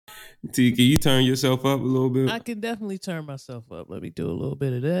T, can you turn yourself up a little bit? I can definitely turn myself up. Let me do a little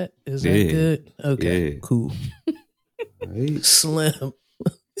bit of that. Is that good? Okay, cool. Right. Slim.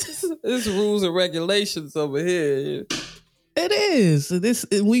 There's rules and regulations over here. It is.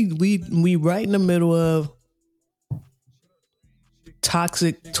 We right in the middle of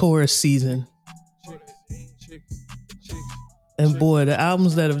toxic tourist season. And boy, the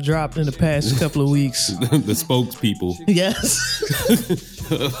albums that have dropped in the past couple of weeks. The spokespeople. Yes.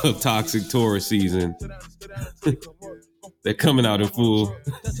 Of toxic tourist season. They're coming out in full.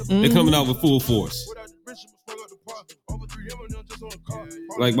 They're coming out with full force.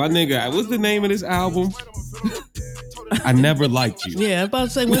 Like my nigga, what's the name of this album? I Never Liked You. Yeah, I'm about to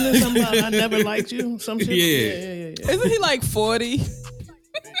say, when is something about I Never Liked You? Some shit. Yeah. Isn't he like 40?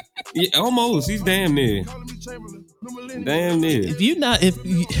 Yeah, almost. He's damn near. Damn near.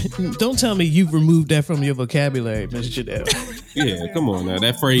 Don't tell me you've removed that from your vocabulary, Miss Janelle. Yeah, come on now.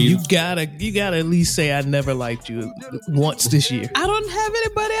 That phrase. You gotta at least say I never liked you once this year. I don't have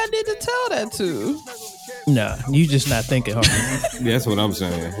anybody I need to tell that to. Nah, you just not thinking hard. That's what I'm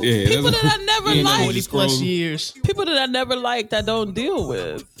saying. Yeah, people that I never liked. 40 plus years. People that I never liked, I don't deal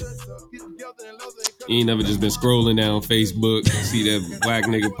with. You ain't never just been scrolling down Facebook, see that black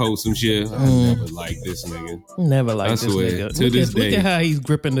nigga post some shit. I never liked this nigga. Never liked this nigga. Look at how he's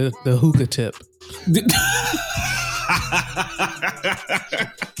gripping the hookah tip.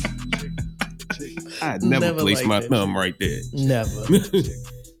 I'd never place my thumb right there. Never.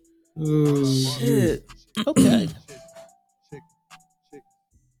 Shit. Okay.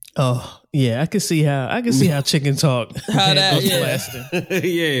 Oh yeah, I can see how chicken talk. How that? Yeah.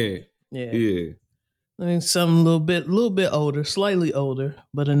 Yeah. Yeah. Yeah. I mean, something a little bit older, slightly older,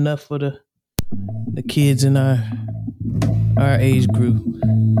 but enough for the kids in our age group.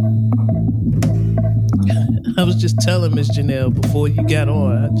 I was just telling Miss Janelle before you got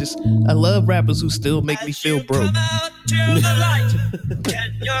on. I love rappers who still make me feel broke.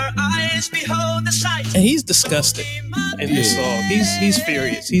 And he's disgusted in this song. He's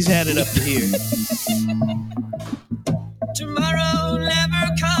furious. He's had it up to here. Tomorrow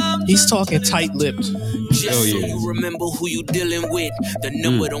never comes. He's talking tight-lipped. Just so you remember who you dealing with. The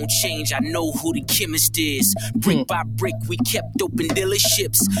number don't change. I know who the chemist is. Brick by brick, we kept open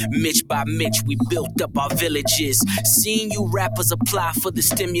dealerships. Mitch by Mitch, we built up our villages. Seeing you rappers apply for the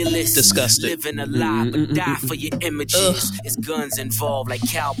stimulus. Disgusting. Living a lie, but die for your images. It's guns involved like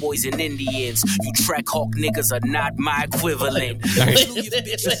cowboys and Indians. You track hawk niggas are not my equivalent.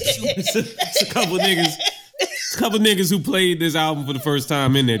 It's a couple niggas. A couple niggas who played this album for the first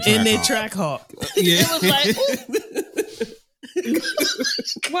time in their track hawk. Yeah. It was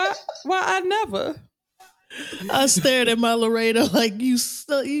like, why I never? I stared at my Laredo like you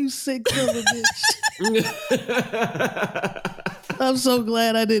sick son of a bitch. I'm so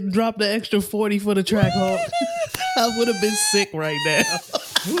glad I didn't drop the extra 40 for the track hawk. I would have been sick right now.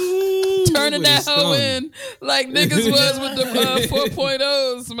 Turning that hoe in like niggas was with the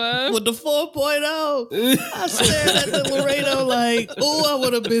 4.0s, man. With the 4.0, I stared at the Laredo like, I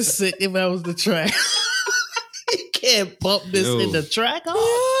would have been sick if I was the track. You can't bump this in the track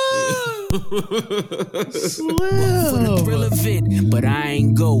For the thrill of it, but I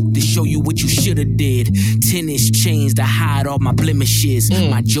ain't go to show you what you shoulda did. Tennis chains to hide all my blemishes.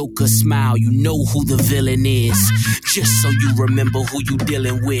 My Joker smile, you know who the villain is. Just so you remember who you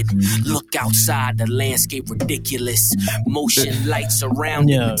dealing with. Look outside, the landscape ridiculous. Motion lights around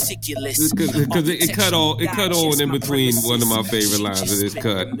you meticulous. Because it cut on in between one of my favorite lines of this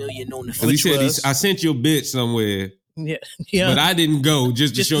cut. He said, I sent your bitch somewhere. Yeah. But I didn't go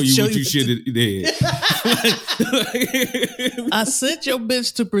just to show you what you should have did. I sent your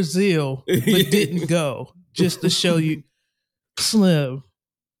bitch to Brazil, but didn't go just to show you. Slim.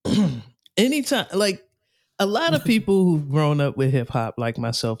 Anytime, like a lot of people who've grown up with hip hop, like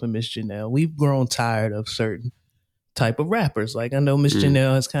myself and Miss Janelle, we've grown tired of certain type of rappers. Like I know Miss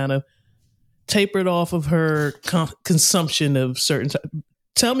Janelle has kind of tapered off of her consumption of certain.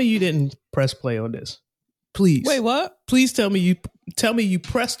 Tell me you didn't press play on this. Please. Wait, what? Please tell me you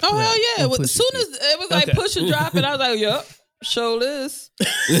pressed play. Oh hell yeah! As soon as it was like push and drop, and I was like, "Yup, show this."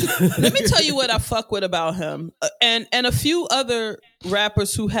 Let me tell you what I fuck with about him, and a few other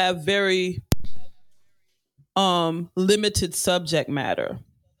rappers who have very limited subject matter.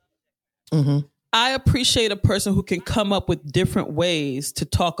 Mm-hmm. I appreciate a person who can come up with different ways to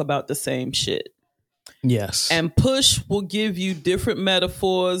talk about the same shit. Yes, and Push will give you different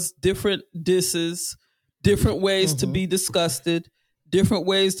metaphors, different disses. Different ways to be disgusted, different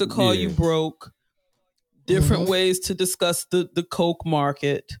ways to call you broke, different ways to discuss the coke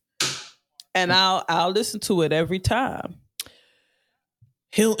market, and I'll listen to it every time.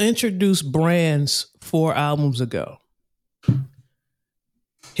 he'll introduce brands 4 albums ago.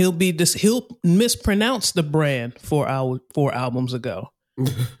 He'll mispronounce the brand 4 albums ago.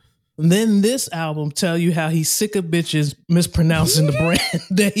 Then this album tell you how he's sick of bitches mispronouncing the brand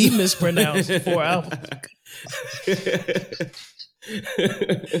that he mispronounced 4 albums ago.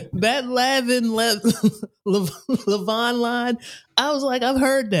 That Levon line, I was like, I've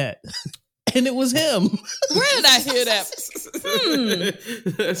heard that. And it was him. Where did I hear that?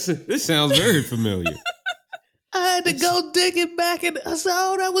 This sounds very familiar. I had to go digging back, and I said,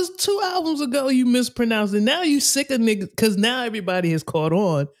 "Oh, that was 2 albums ago. You mispronounced it. Now you sick of niggas because now everybody has caught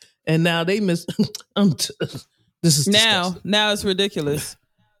on, and now they this is now it's ridiculous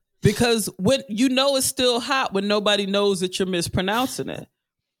because when you know it's still hot when nobody knows that you're mispronouncing it,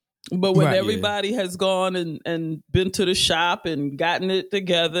 but when everybody has gone and been to the shop and gotten it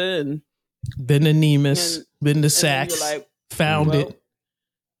together and been to Nemus, been to Saks, like, found it.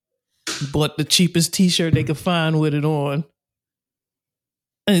 Bought the cheapest T-shirt they could find with it on.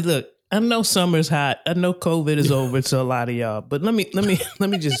 Hey, look, I know summer's hot. I know COVID is over to a lot of y'all. But let me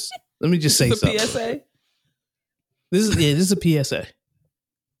just say something. PSA. This is a PSA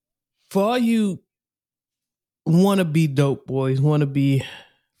for all you want to be dope boys, want to be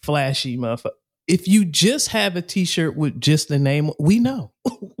flashy motherfucker. If you just have a T-shirt with just the name, we know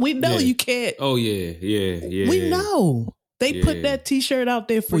you can't. Oh yeah. We know. They put that T-shirt out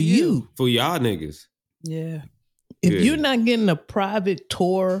there for you. For y'all niggas. Yeah. If you're not getting a private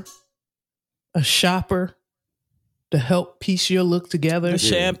tour, a shopper to help piece your look together. The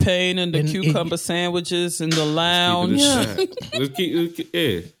champagne and the cucumber sandwiches in the lounge. Let's keep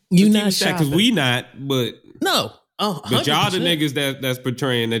you not shopping. Because we not, but... No. But y'all the niggas that's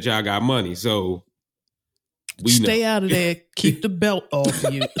portraying that y'all got money, so... Stay out of there. Keep the belt off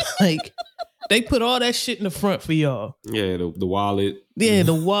of you. Like... They put all that shit in the front for y'all. Yeah, the wallet. Yeah,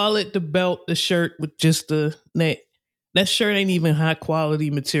 the wallet, the belt, the shirt with just the name. That shirt ain't even high quality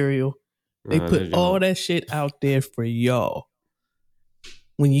material. They put all that shit out there for y'all.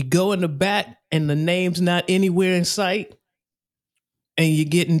 When you go in the back and the name's not anywhere in sight and you're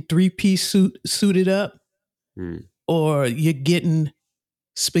getting 3-piece suited up or you're getting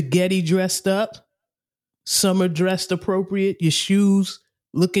spaghetti dressed up, summer dressed appropriate, your shoes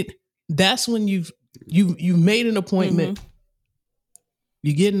that's when you've made an appointment. Mm-hmm.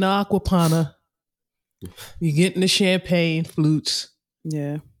 You're getting the aquapana. You're getting the champagne flutes.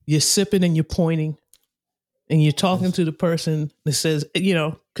 Yeah. You're sipping and you're pointing. And you're talking to the person that says,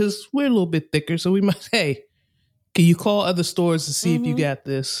 because we're a little bit thicker, so we might, hey, can you call other stores to see if you got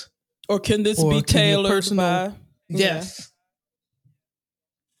this? Or can this be tailored by? Yes.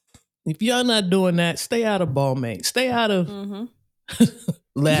 Yeah. If y'all not doing that, stay out of Balmain. Stay out of... Mm-hmm.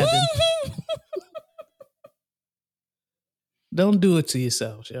 Laughing. Don't do it to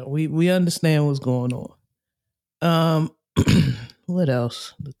yourselves. Yeah. We understand what's going on. What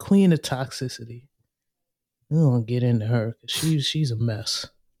else? The queen of toxicity. We don't want to get into her because she's a mess.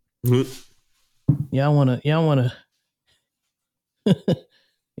 Mm-hmm. Y'all wanna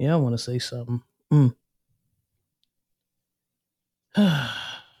say something.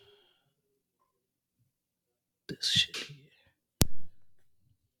 This shit here.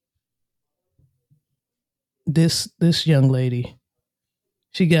 This young lady,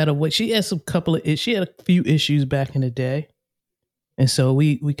 she had a few issues back in the day, and so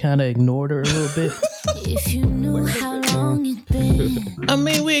we kind of ignored her a little bit. If you knew how long it's been, I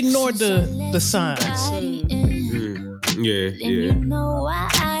mean, we ignored the signs. Yeah. You know why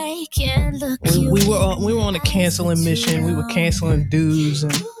I can't look you. We were on a canceling mission. We were canceling dues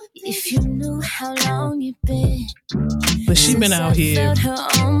and. If you knew how long you've been, but she been out here her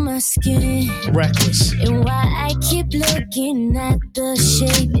on my skin. Reckless. And why I keep looking at the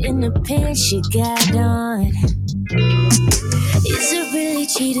shape in the pants she got on. Is it really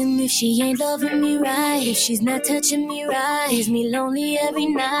cheating if she ain't loving me right? If she's not touching me right, leaves me lonely every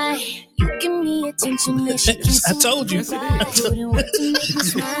night. You give me attention that she can't. I told you.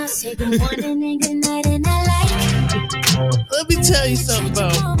 Let me tell you something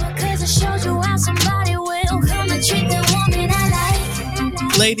about.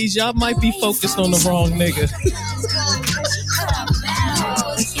 Ladies, y'all might be focused on the wrong nigga.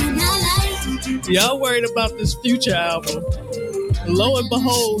 Y'all worried about this Future album. Lo and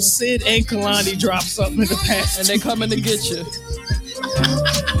behold, Sid and Kalani dropped something in the past. And they coming to get you.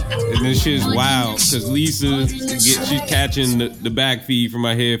 And this shit's wild because Lisa, she's catching the back feed from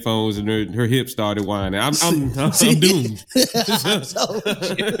my headphones and her hips started whining. I'm doomed. It's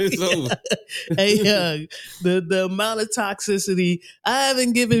over. Hey, the amount of toxicity, I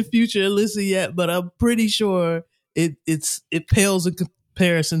haven't given Future a listen yet, but I'm pretty sure it pales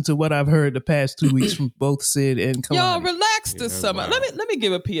comparison to what I've heard the past 2 weeks from both Sid and Kalani. Y'all relax this summer. Wow. Let me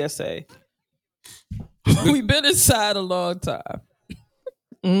give a PSA. We've been inside a long time.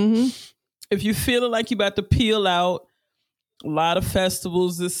 Mm-hmm. If you feeling like you about to peel out, a lot of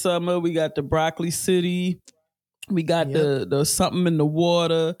festivals this summer. We got the Broccoli City. We got the something in the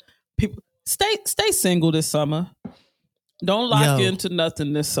water. People stay single this summer. Don't lock into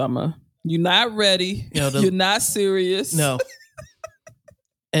nothing this summer. You're not ready. You're not serious. No.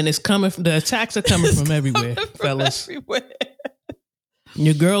 And it's coming from the attacks are coming from everywhere, fellas. Everywhere.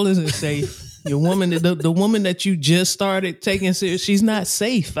 Your girl isn't safe. Your woman, the woman that you just started taking serious, she's not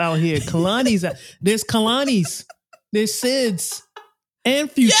safe out here. Kalani's there's Kalani's, there's Sid's,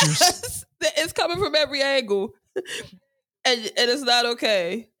 and Futures. Yes, it's coming from every angle, and it's not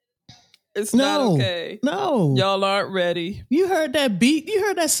okay. It's not okay. No, y'all aren't ready. You heard that beat? You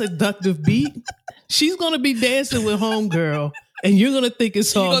heard that seductive beat? She's gonna be dancing with homegirl, and you're gonna think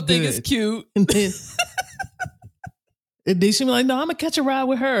it's all good. Think it's cute, and then she'll be like, "No, I'm gonna catch a ride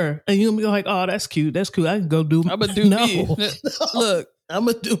with her," and you'll be like, "Oh, that's cute. That's cool. I can go do. I'm gonna do me. Look, I'm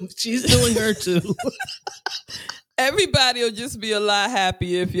gonna do. She's doing her too." Everybody will just be a lot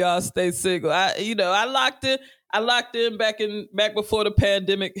happier if y'all stay single. I locked in back before the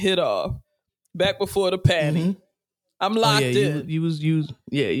pandemic hit off. Back before the panty. Mm-hmm. I'm locked in.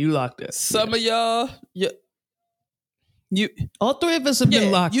 You locked in. Some of y'all, you all three of us have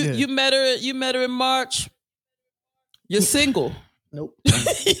been locked in. You met her in March. You're single. Nope.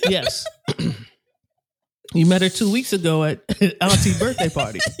 Yes. You met her 2 weeks ago at Auntie's birthday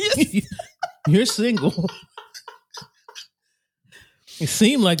party. You're single. It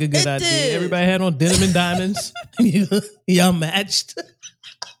seemed like a good idea. Did. Everybody had on denim and diamonds. Y'all matched.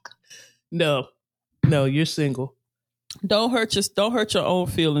 No, you're single. Don't hurt your own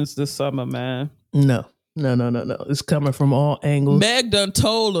feelings this summer, man. No. It's coming from all angles. Meg done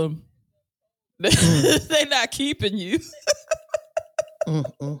told them they not keeping you.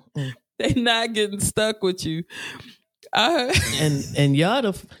 They not getting stuck with you. I heard. And y'all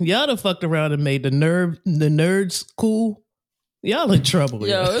done fucked around and made the nerds cool. Y'all in trouble.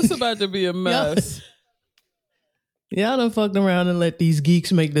 Yo, it's about to be a mess. Y'all done fucked around and let these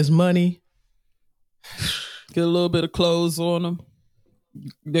geeks make this money. Get a little bit of clothes on them.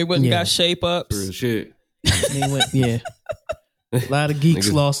 They went and got shape ups. Real shit. They went, A lot of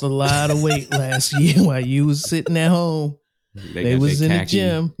geeks lost a lot of weight last year while you was sitting at home. They was in the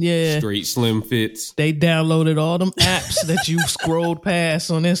gym. Yeah. Straight slim fits. They downloaded all them apps that you scrolled past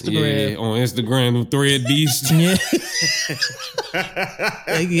on Instagram. Yeah, on Instagram, them thread beasts. Yeah.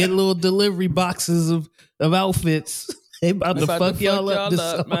 They get little delivery boxes of outfits. They about to fuck y'all up this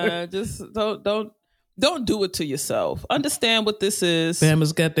summer. Man. Just don't do it to yourself. Understand what this is.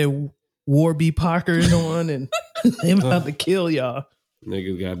 Bama's got their Warby Parkers on and they about to kill y'all.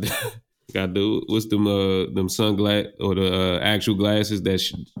 Niggas got the what's them sunglasses or the actual glasses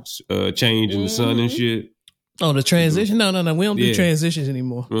that change in the sun and shit. Oh, the transition? No. We don't do transitions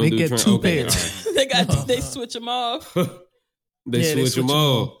anymore. They get two pairs. Right. They switch them off. They switch them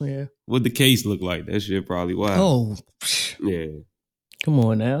off. Yeah. What the case look like? That shit probably wild. Oh, yeah. Come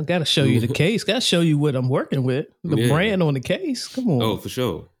on now. Got to show you the case. Got to show you what I'm working with. The brand on the case. Come on. Oh, for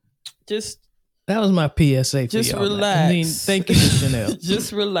sure. That was my PSA for just y'all. Relax. I mean, thank you, Janelle.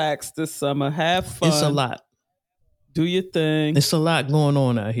 Just relax this summer. Have fun. It's a lot. Do your thing. It's a lot going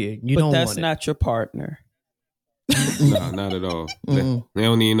on out here. But that's not your partner. No, not at all. They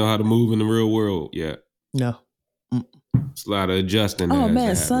don't even know how to move in the real world yet. No. It's a lot of adjusting. Oh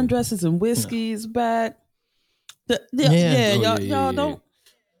man, sundresses and whiskey's back. Y'all don't.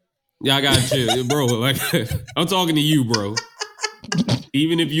 Yeah, I got you, bro. Like I'm talking to you, bro.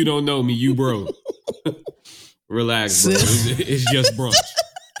 Even if you don't know me, you bro. Relax, bro. It's just brunch.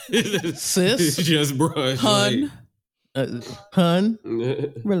 Sis? It's just brunch. Hun.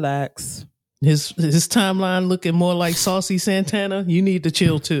 Relax. His timeline looking more like Saucy Santana. You need to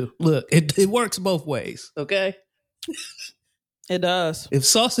chill too. Look, it works both ways, okay? It does. If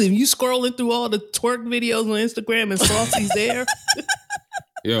you scrolling through all the twerk videos on Instagram and Saucy's there.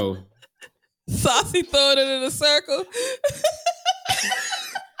 Yo. Saucy throwing it in a circle.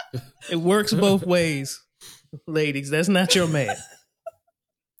 It works both ways, ladies. That's not your man.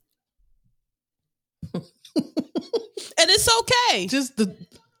 And it's okay.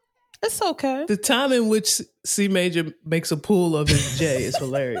 It's okay. The time in which C Major makes a pool of his J is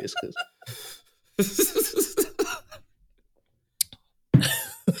hilarious. It's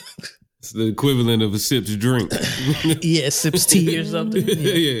the equivalent of a sip's drink. Yeah, sips tea or something.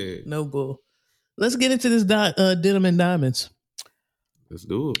 Yeah. No bull. Let's get into this denim and diamonds. Let's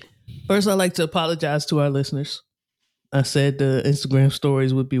do it. First, I'd like to apologize to our listeners. I said the Instagram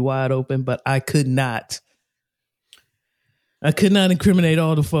stories would be wide open, but I could not. I could not incriminate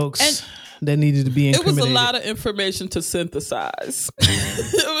all the folks that needed to be incriminated. It was a lot of information to synthesize.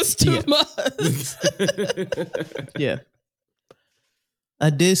 It was too much. Yeah. I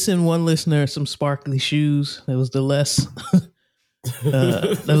did send one listener some sparkly shoes. It was the less.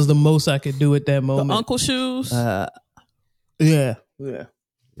 That was the most I could do at that moment. The uncle shoes? Yeah. Yeah.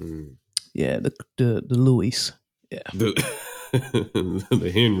 Yeah, the Louis. Yeah.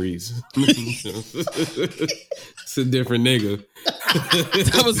 The Henrys. It's a different nigga.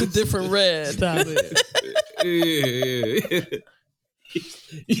 That was a different red. Stop it. Yeah.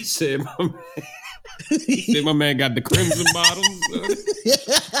 You said my man got the crimson bottoms.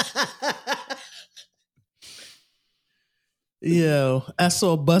 Yo, I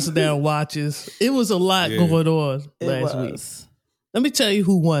saw bust down watches. It was a lot going on last week. Let me tell you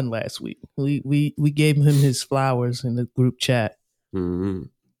who won last week. We gave him his flowers in the group chat. Mm-hmm.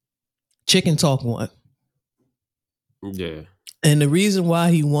 Chicken Talk won. Yeah. And the reason why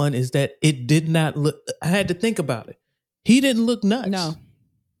he won is that it did not look. I had to think about it. He didn't look nuts. No.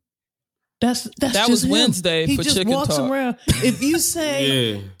 That just was him. Wednesday he for just Chicken walks Talk. around. If you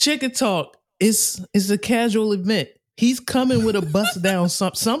say Chicken Talk is a casual event, he's coming with a bust down.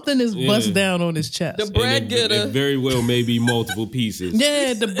 Something is bust down on his chest. The bread getter. It very well may be multiple pieces.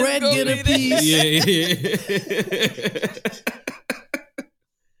 Yeah, the bread getter piece. Yeah.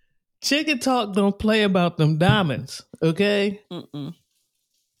 Chicken Talk don't play about them diamonds, okay? Mm-mm.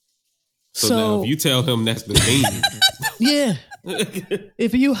 So now if you tell him that's the theme. Yeah.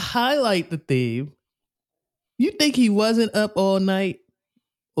 If you highlight the theme, you think he wasn't up all night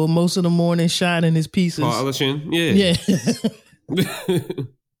or most of the morning shining his pieces. Polishing, yeah.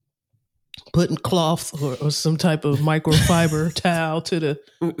 Putting cloth or some type of microfiber towel to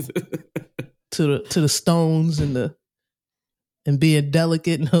the stones and being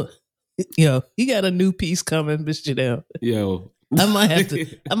delicate. Yo, he got a new piece coming, Mr. Down. Yo, I might have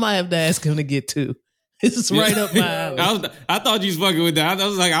to ask him to get two. It's right up my alley. I thought you was fucking with that. I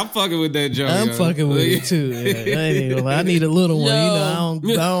was like, I'm fucking with that joke. I'm fucking with it too. Yeah. I need a little one. Yo.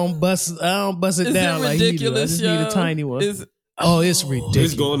 You know, I don't bust it down like he do. I just need a tiny one. It's ridiculous.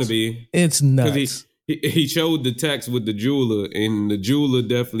 It's going to be. It's nuts. He showed the text with the jeweler, and the jeweler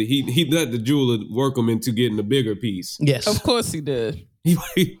definitely he let the jeweler work him into getting a bigger piece. Yes, of course he did.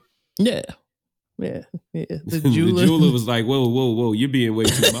 Yeah. The jeweler was like, "Whoa! You're being way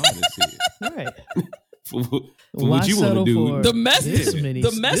too modest here." Right. for what you want to do? The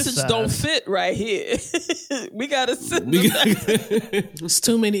message don't fit right here. We gotta sit. It's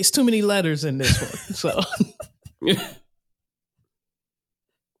too many letters in this one. So.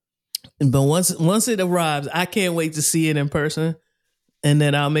 But once it arrives, I can't wait to see it in person, and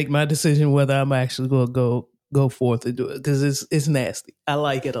then I'll make my decision whether I'm actually going to go forth and do it because it's nasty. I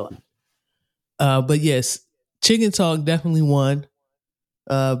like it a lot. But yes, Chicken Talk definitely won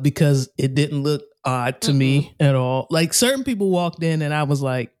because it didn't look odd to me at all. Like certain people walked in and I was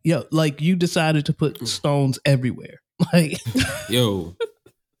like, "Yo, like you decided to put stones everywhere." Like, yo.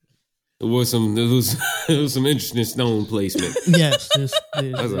 There was some interesting stone placement. Yes, I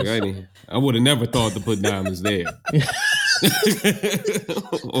was like, I would have never thought to put diamonds there.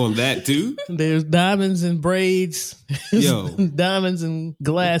 On that too. There's diamonds and braids. Yo, diamonds and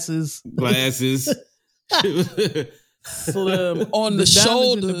glasses. Slim on the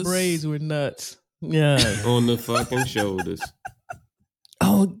shoulders. And the braids were nuts. Yeah, on the fucking shoulders.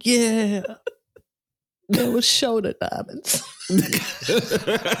 Oh yeah. There was shoulder diamonds.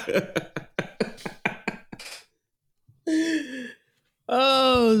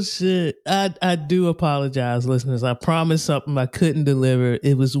 Oh shit. I do apologize, listeners. I promised something I couldn't deliver.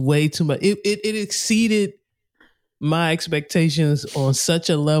 It was way too much. It exceeded my expectations on such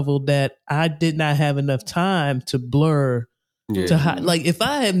a level that I did not have enough time to blur to hide. Like if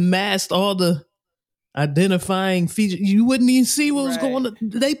I had masked all the identifying features, you wouldn't even see what was going on.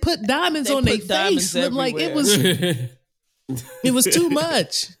 They put diamonds on their face. Like it was too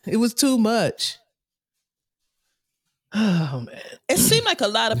much. It was too much. Oh man. It seemed like a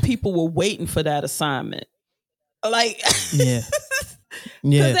lot of people were waiting for that assignment. Like yeah.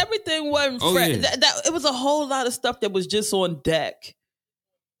 Because everything wasn't fresh. Yeah. It was a whole lot of stuff that was just on deck.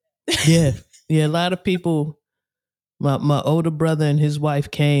 Yeah. A lot of people. My older brother and his wife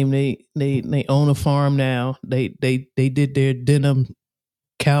came. They own a farm now. They did their denim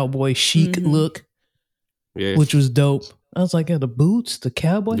cowboy chic look, which was dope. I was like, the boots, the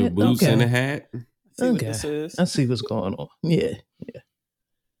cowboy hat, boots and the hat. Okay, I see what's going on. Yeah.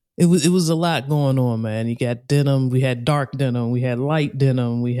 It was a lot going on, man. You got denim, we had dark denim, we had light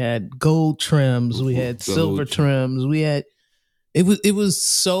denim, we had gold trims, we had silver trims, we had it was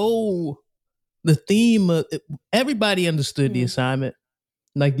so the theme of everybody understood the assignment.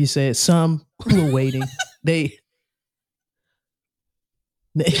 Like you said, some were waiting. Miss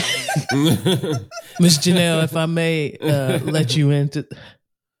Janelle, if I may let you into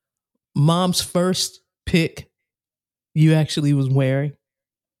Mom's first pick you actually was wearing.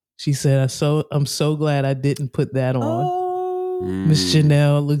 She said, I'm so glad I didn't put that on. Miss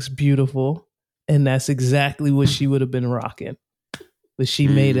Janelle looks beautiful. And that's exactly what she would have been rocking. But she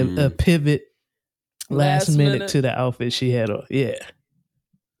made a pivot last minute to the outfit she had on. Yeah.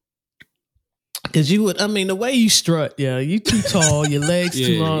 Because the way you strut, you too tall, your legs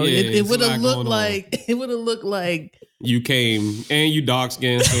too long. It would have looked like you came and you dark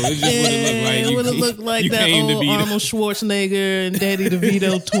skinned, so it just would have looked like that old Arnold Schwarzenegger and Danny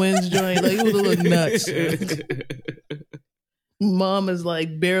DeVito twins joint. Like it would have looked nuts. Mom is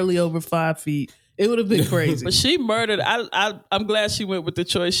like barely over 5 feet. It would have been crazy. But she murdered. I'm glad she went with the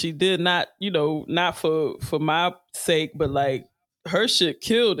choice she did. Not for my sake, but like her shit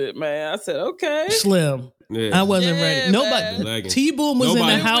killed it, man. I said, okay. Slim. Yeah. I wasn't ready. Nobody. T-Boom was in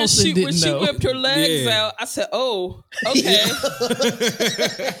the house and didn't know. When she whipped her legs out, I said, oh, okay.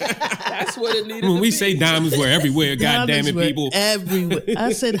 That's what it needed to be. When we say diamonds were everywhere, goddamn it, people. Everywhere.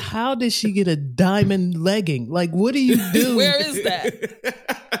 I said, how did she get a diamond legging? Like, what do you do? Where is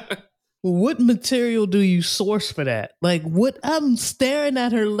that? What material do you source for that? Like, what? I'm staring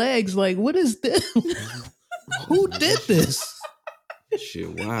at her legs like, what is this? Who did this?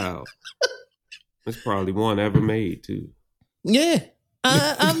 Shit, wow. It's probably one ever made too. Yeah,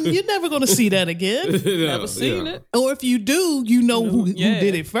 you're never gonna see that again. Never seen it. Or if you do, you know who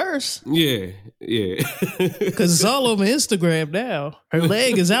did it first. Yeah. Because it's all over Instagram now. Her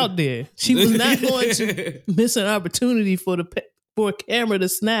leg is out there. She was not going to miss an opportunity for a camera to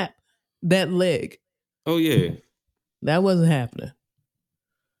snap that leg. Oh yeah, that wasn't happening.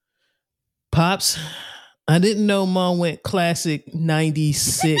 Pops. I didn't know Mom went classic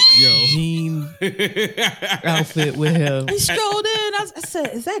 96 jean outfit with him. He strolled in. I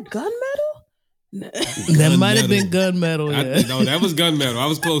said, is that gunmetal? That might have been gunmetal. Yeah. No, that was gunmetal. I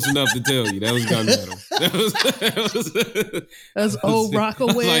was close enough to tell you. That was gunmetal. That's old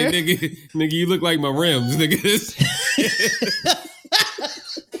Rockaware. Like, nigga, you look like my rims, nigga.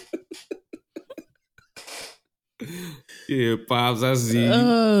 Yeah, Pops, I see.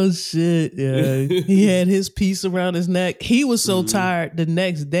 Oh, shit, yeah. He had his piece around his neck. He was so tired. The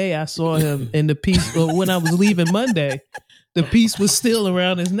next day I saw him in the piece, or when I was leaving Monday, the piece was still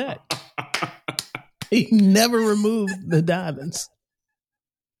around his neck. He never removed the diamonds.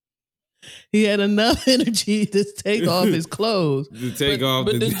 He had enough energy to take off his clothes. Because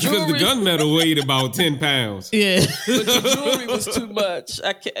the gunmetal weighed about 10 pounds. Yeah. But the jewelry was too much.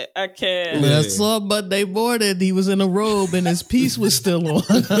 I can't. When I saw Monday morning, he was in a robe and his piece was still on.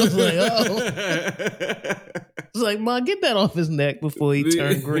 I was like, oh. It's like, Mom, get that off his neck before he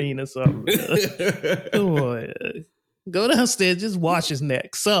turned green or something. Come on. Go downstairs, just wash his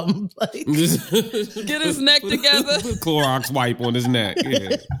neck. Something. Like, get his neck together. Put Clorox wipe on his neck.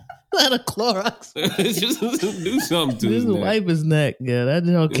 Yeah. Not a Clorox. Just do something to his neck. Just wipe his neck. Yeah, that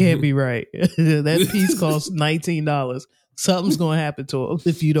can't be right. That piece costs $19. Something's going to happen to him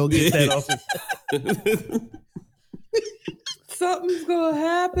if you don't get that off his neck. Something's going to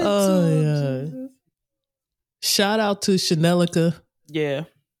happen to him. Yeah. Shout out to Chanelica. Yeah.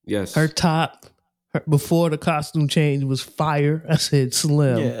 Yes. Her top, before the costume change, was fire. I said,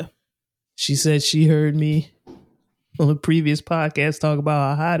 Slim. Yeah. She said she heard me on the previous podcast talk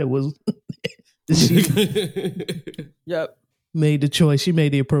about how hot it was. She made the choice. She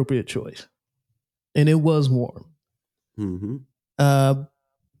made the appropriate choice. And it was warm. Mm-hmm.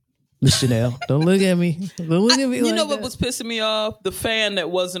 Miss Chanel, don't look at me. Don't look at me. You know what was pissing me off? The fan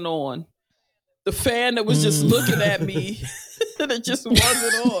that wasn't on. The fan that was just looking at me. That just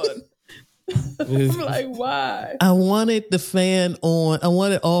wasn't on. I'm like, why? I wanted the fan on. I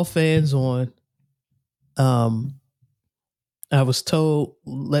wanted all fans on. I was told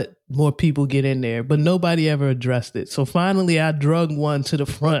let more people get in there, but nobody ever addressed it. So finally I drug one to the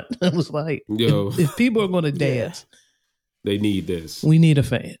front. I was like, if people are going to dance, they need this. We need a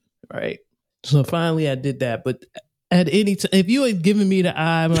fan, right? So finally I did that. But at any time, if you ain't giving me the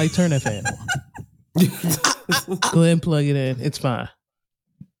eye, I'm like, turn that fan on. Go ahead and plug it in. It's fine.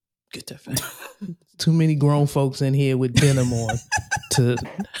 Get that fan. Too many grown folks in here with denim on to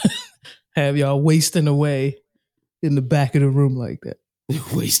have y'all wasting away in the back of the room like that.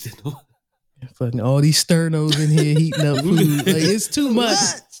 Wasting. Fucking all these sternos in here heating up food. Like it's too much.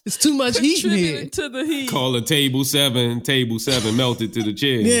 It's too much heat in here. Contributing to the heat. Call a table 7 melted to the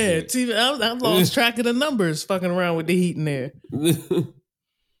chair. Yeah, I lost track of the numbers fucking around with the heat in there.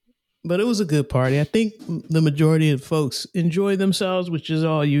 But it was a good party. I think the majority of folks enjoyed themselves, which is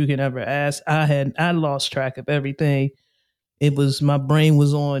all you can ever ask. I lost track of everything. It was, my brain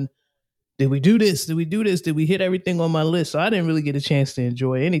was on, did we do this? Did we do this? Did we hit everything on my list? So I didn't really get a chance to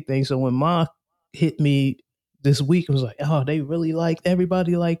enjoy anything. So when Ma hit me this week, I was like, oh, they really liked,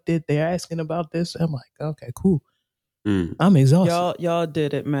 everybody liked it. They're asking about this. I'm like, okay, cool. I'm exhausted. Y'all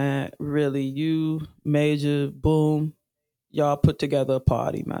did it, man. Really. You, Major, Boom, y'all put together a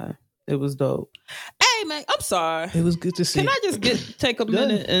party, man. It was dope. Hey, man, I'm sorry. It was good to see. Can I just take a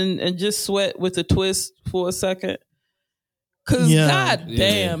minute and just sweat with a twist for a second? Because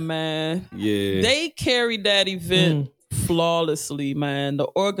goddamn, man. Yeah. They carried that event flawlessly, man. The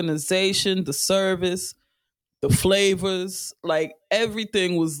organization, the service, the flavors, like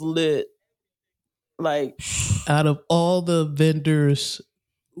everything was lit. Like, out of all the vendors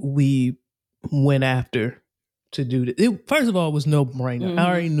we went after to do this, first of all, it was no brainer. I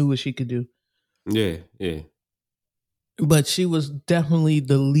already knew what she could do. Yeah. But she was definitely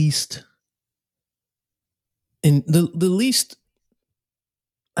the least, and the least.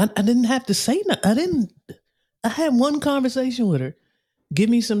 I didn't have to say nothing. I had one conversation with her. Give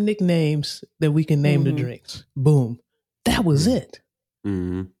me some nicknames that we can name the drinks. Boom. That was it.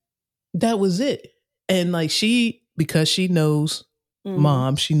 That was it. And like because she knows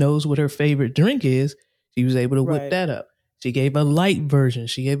Mom, she knows what her favorite drink is. She was able to whip that up. She gave a light version.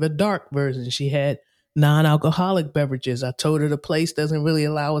 She gave a dark version. She had non-alcoholic beverages. I told her the place doesn't really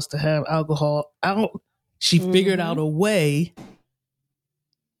allow us to have alcohol out. She figured out a way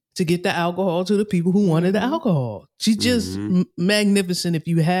to get the alcohol to the people who wanted the alcohol. She's just magnificent. If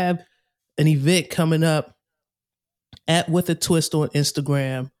you have an event coming up at With a Twist on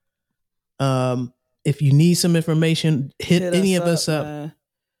Instagram, if you need some information, hit any of us up. Man.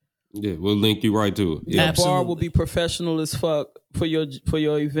 Yeah, we'll link you right to it. Yeah. That bar will be professional as fuck for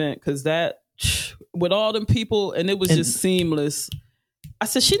your event, because that with all them people, and it was just seamless. I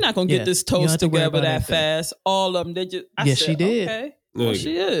said, she's not gonna get this toast together that fast. All of them, they just. I said, she did. Okay. Well,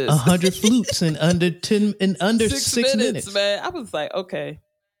 she is 100 flutes in under 6 minutes. Man, I was like, okay,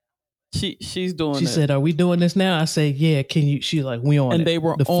 she's doing. She said, "Are we doing this now?" I said, "Yeah." Can you? She's like, "We on it." And they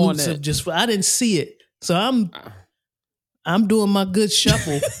were the on flutes it. Just I didn't see it, so I'm doing my good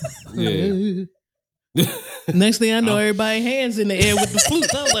shuffle. Yeah. Next thing I know, everybody hands in the air with the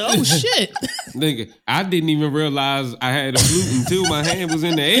flute. I was like, "Oh shit!" Nigga, I didn't even realize I had a flute until my hand was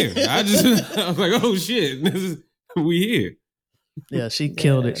in the air. I was like, "Oh shit, we here." Yeah, she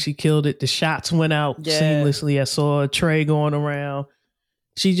killed it. She killed it. The shots went out seamlessly. I saw a tray going around.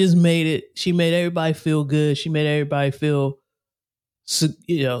 She just made it. She made everybody feel good. She made everybody feel,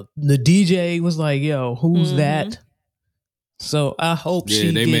 the DJ was like, yo, who's that? So I hope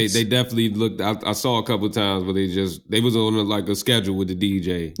they definitely looked. I saw a couple of times where they was on like a schedule with the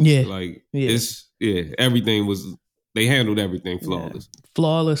DJ. Yeah. Like everything was, they handled everything flawless. Yeah.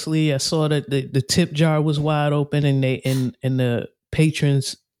 Flawlessly. I saw that the tip jar was wide open and the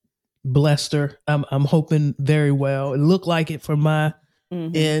patrons blessed her. I'm hoping very well. It looked like it from my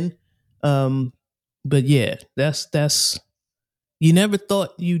end. But yeah, that's you never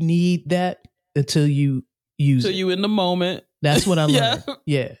thought you need that until you use it. So you in the moment. That's what I learned.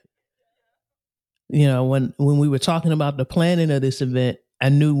 Yeah. When we were talking about the planning of this event, I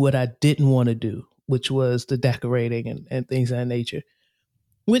knew what I didn't want to do, which was the decorating and things of that nature.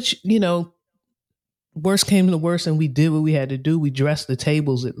 Which, worst came to worst and we did what we had to do. We dressed the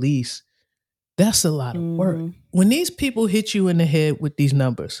tables at least. That's a lot of work. When these people hit you in the head with these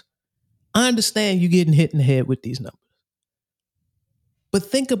numbers, I understand you getting hit in the head with these numbers. But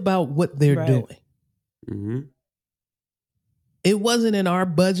think about what they're doing. Mm-hmm. It wasn't in our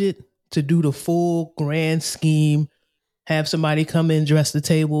budget to do the full grand scheme, have somebody come in, dress the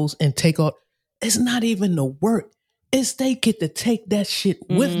tables, and take off. It's not even the work. It's they get to take that shit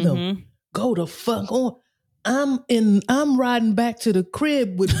with them. Go the fuck on. I'm riding back to the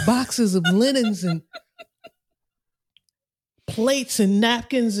crib with boxes of linens and plates and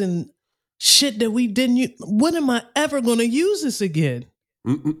napkins and shit that we didn't use. When am I ever going to use this again?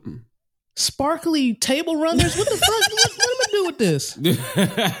 Sparkly table runners? What the fuck? What am I do with this?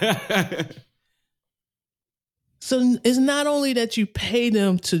 So it's not only that you pay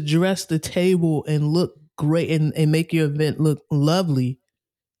them to dress the table and look great and make your event look lovely,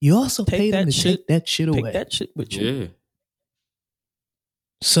 you also pay them to take that shit away. Take that shit with you. Yeah.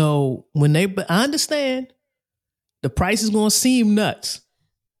 So I understand the price is going to seem nuts,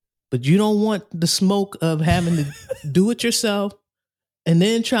 but you don't want the smoke of having to do it yourself and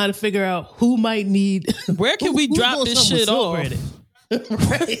then try to figure out who might need. Where can we drop this shit off?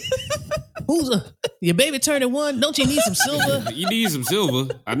 Right. Your baby turning 1? Don't you need some silver? You need some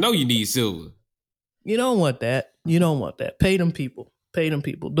silver. I know you need silver. You don't want that. You don't want that. Pay them people.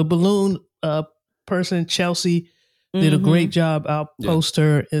 The balloon person, Chelsea, did a great job. I'll post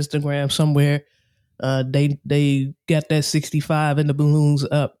her Instagram somewhere. They got that 65 and the balloons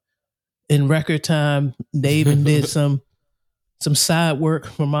up in record time. They even did some side work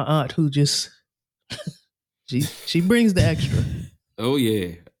for my aunt who just she brings the extra. Oh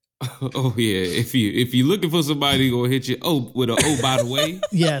yeah. Oh yeah. If you looking for somebody who gonna hit you with a by the way.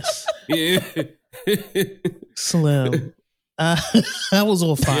 Yes. Yeah. Slim. I was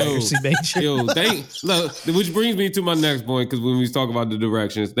on fire, which brings me to my next point, because when we talk about the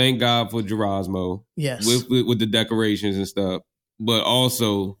directions, thank God for Gerasmo. Yes. With the decorations and stuff, but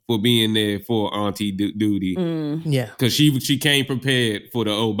also for being there for Auntie duty. Yeah. Because she came prepared for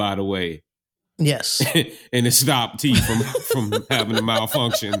the by the way. Yes. And it stopped T from having a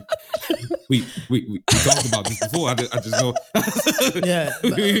malfunction. We talked about this before. I just go. Yeah.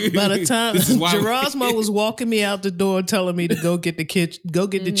 By the time Gerasmo was walking me out the door telling me to go get the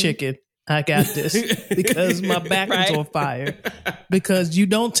the chicken, I got this because my back was on fire. Because you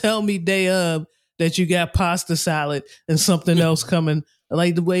don't tell me day of that you got pasta salad and something else coming.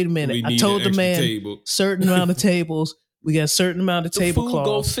 Like, wait a minute. I told the man certain amount of tables. We got a certain amount of tablecloths. The food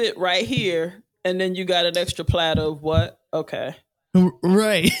go fit right here. And then you got an extra platter of what? Okay.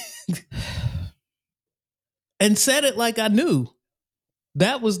 Right. And said it like I knew.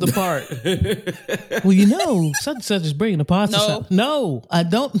 That was the part. Well, you know, such and such is bringing the pasta salad. No, I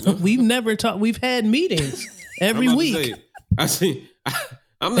don't. We've never talked. We've had meetings every week.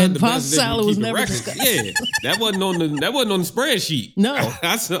 I'm not the pasta best salad was never discussed. Yeah, that wasn't on the spreadsheet. No,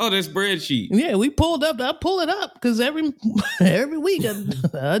 I saw that spreadsheet. Yeah, we pulled up. I pull it up because every week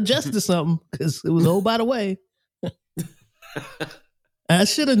I adjusted something because it was by the way. I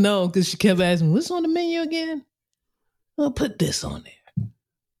should have known because she kept asking me, "What's on the menu again?" I'll put this on there.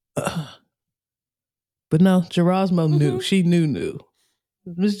 But no, Gerasmo knew. She knew.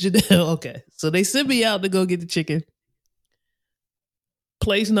 Miss Janelle. Okay, so they sent me out to go get the chicken.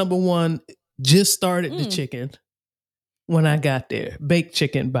 Place number 1 just started the chicken when I got there. Baked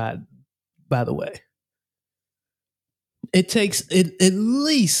chicken, by the way. It takes at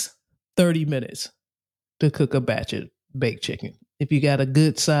least 30 minutes to cook a batch of baked chicken. If you got a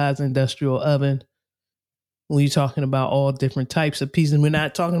good size industrial oven, when you're talking about all different types of pieces, we're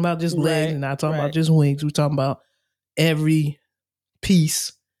not talking about just legs, we're not talking about just wings, we're talking about every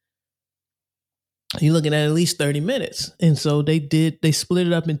piece. You're looking at least 30 minutes. And so they split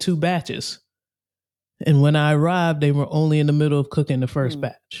it up in 2 batches. And when I arrived, they were only in the middle of cooking the first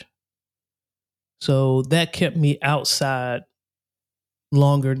batch. So that kept me outside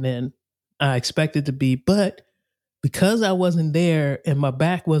longer than I expected to be. But because I wasn't there and my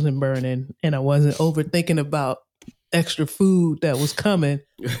back wasn't burning and I wasn't overthinking about extra food that was coming,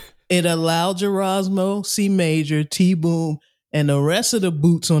 it allowed Gerasmo, C Major, T Boom, and the rest of the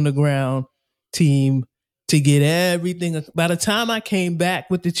boots on the ground team to get everything. By the time I came back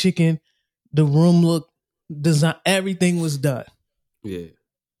with the chicken, the room looked design. Everything was done. Yeah,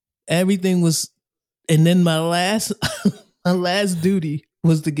 everything was. And then my last duty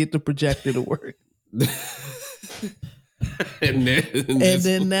was to get the projector to work. and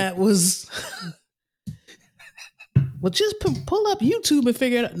then that was. Well, just pull up YouTube and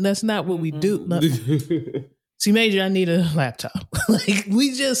figure it out. That's not what we do. See, Major, I need a laptop.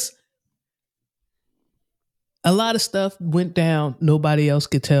 A lot of stuff went down. Nobody else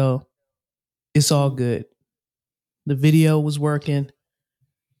could tell. It's all good. The video was working.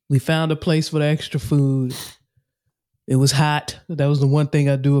 We found a place for the extra food. It was hot. That was the one thing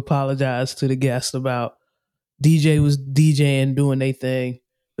I do apologize to the guests about. DJ was DJing, doing their thing.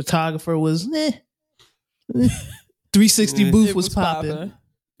 Photographer was 360 booth was popping.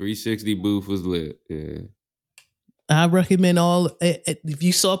 360 booth was lit. Yeah. I recommend if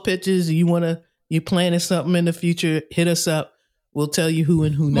you saw pictures, you're planning something in the future, hit us up. We'll tell you who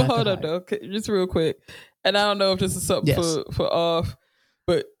and who not. But hold up though, just real quick. And I don't know if this is something for off,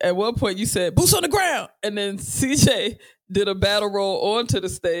 but at one point you said boots on the ground, and then CJ did a battle roll onto the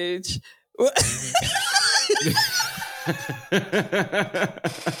stage. What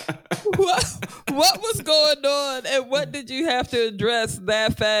was going on, and what did you have to address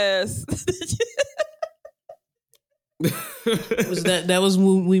that fast? That was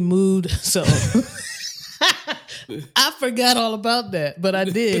when we moved, so I forgot all about that, but I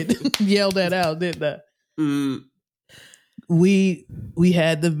did yell that out, didn't I? we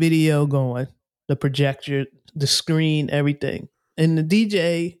had the video going, the projector, the screen, everything. And the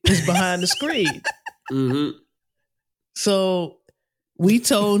DJ is behind the screen. Mm-hmm. So we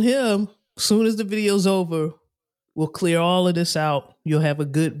told him, as soon as the video's over, we'll clear all of this out. You'll have a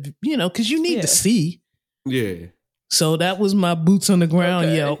good, because you need to see. Yeah. So that was my boots on the ground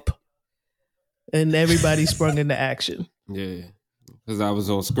Okay. yelp. And everybody sprung into action. Yeah. Because I was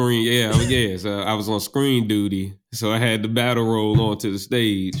on screen. Yeah. So I was on screen duty. So I had the battle roll onto the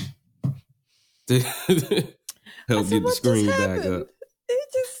stage to help get the screen back up.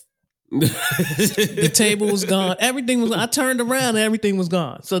 The table was gone. Everything was. I turned around and everything was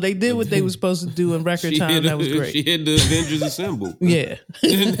gone. So they did what they were supposed to do in record time. That was great. She hit the Avengers Assemble. Yeah.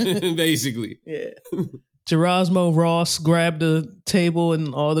 Basically. Yeah. Gerasmo Ross grabbed the table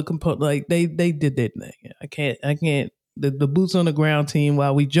and all the components. Like they did their thing. I can't. The boots on the ground team,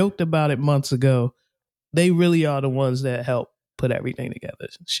 while we joked about it months ago, they really are the ones that help put everything together.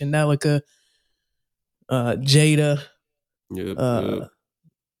 Chanelica, Jada, Yep.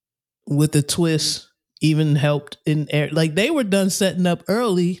 with the twist, even helped in air. Like they were done setting up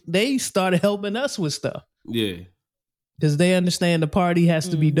early. They started helping us with stuff Yeah. because they understand the party has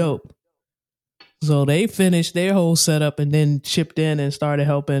to be dope. So they finished their whole setup and then chipped in and started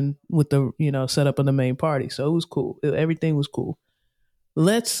helping with the setup of the main party. So it was cool. Everything was cool.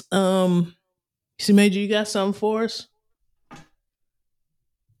 Let's C Major, you got something for us?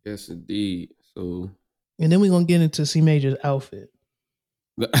 Yes, indeed. So. And then we're gonna get into C Major's outfit.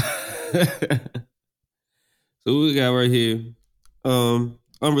 So we got right here,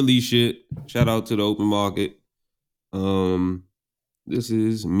 unreleased shit. Shout out to the open market. This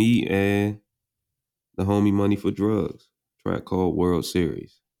is me and the homie Money for Drugs, track called World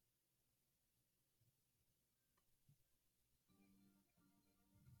Series.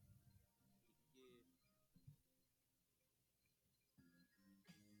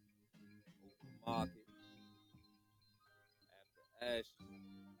 Market. After Ash.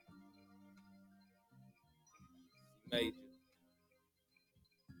 Major.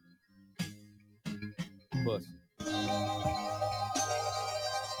 Bust.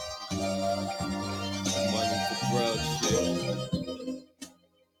 Money for drug shit.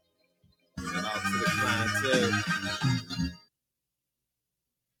 Shout out to the clientele.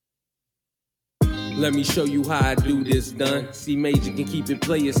 Let me show you how I do this, done. C Major can keep it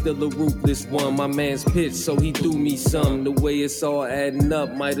playing, still a ruthless one. My man's pitch, so he threw me some. The way it's all adding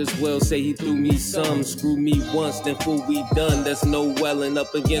up, might as well say he threw me some. Screw me once, then fool we done. There's no welling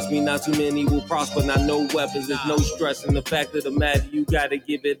up against me, not too many will prosper, not no weapons. There's no stress in the fact of the matter, you gotta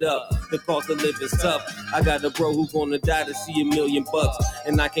give it up. The cost of living's tough. I got a bro who gonna die to see $1 million.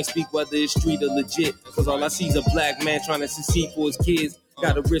 And I can't speak whether it's street or legit, cause all I see is a black man trying to succeed for his kids.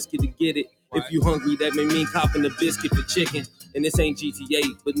 Gotta risk it to get it. If you hungry, that may mean copping a biscuit for chicken. And this ain't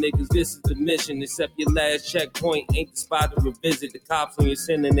GTA, but niggas, this is the mission. Except your last checkpoint ain't the spot to revisit. The cops on your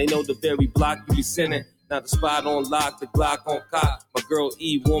sinning, they know the very block you be sinning. Not the spot on lock, the Glock on cop. My girl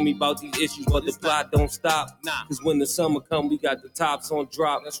E warned me about these issues, but the plot don't stop. Cause when the summer come, we got the tops on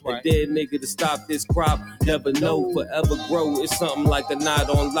drop. That's right. A dead nigga to stop this crop. Never know, forever grow. It's something like a knot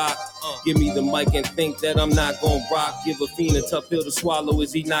on lock. Give me the mic and think that I'm not gon' rock. Give a fiend a tough pill to swallow,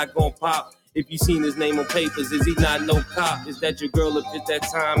 is he not gon' pop? If you seen his name on papers, is he not no cop? Is that your girl if it's that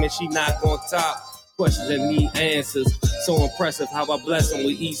time and she not gon' top? Questions that need answers. So impressive how I bless him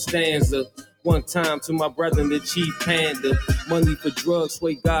with each stanza. One time to my brethren, the chief panda. Money for drugs,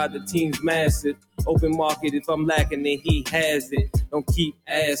 swear God, the team's massive. Open market, if I'm lacking, then he has it. Don't keep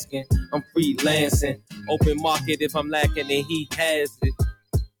asking, I'm freelancing. Open market, if I'm lacking, then he has it.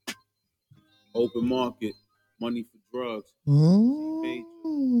 Open market, money for drugs.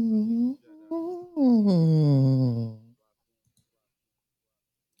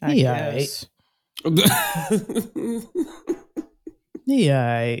 I guess. He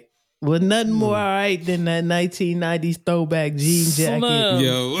alright. Well, nothing more alright than that 1990s throwback jean jacket. Slim.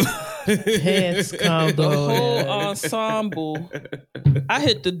 Yo. Pants combo. The whole ensemble. I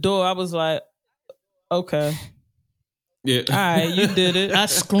hit the door. I was like, okay. Yeah. All right, you did it. I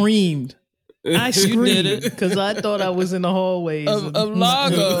screamed. I You did screamed it. because I thought I was in the hallways Of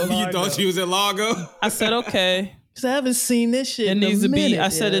Largo. You thought she was at Largo? I said, okay. 'Cause I haven't seen this shit. It in needs a to be, minute, I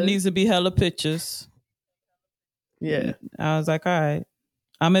said it yeah. needs to be hella pictures. Yeah. I was like, all right,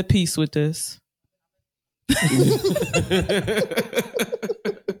 I'm at peace with this.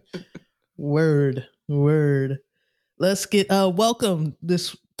 Word. Let's get welcome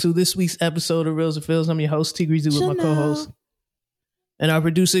to this week's episode of Reels and Feels. I'm your host, T Greasy, with my co-host and our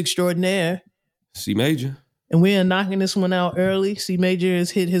producer extraordinaire. C Major. And we are knocking this one out early. C Major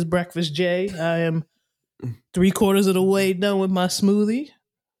has hit his breakfast J. I am 3/4 of the way done with my smoothie.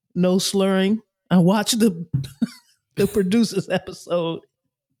 No slurring. I watched the producer's episode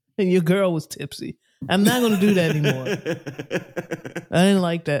and your girl was tipsy. I'm not going to do that anymore. I didn't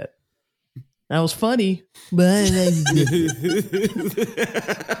like that. That was funny, but I didn't like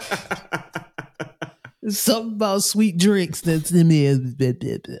There's something about sweet drinks that's in me.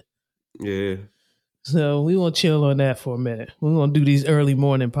 Yeah. So we want to chill on that for a minute. We're going to do these early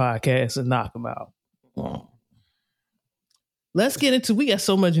morning podcasts and knock them out. Let's get into, we got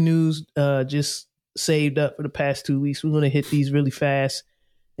so much news just saved up for the past 2 weeks. We're going to hit these really fast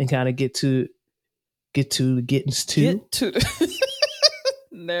and kind of get to the gettings to. Get to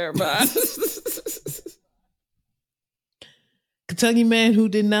never mind. Kentucky man who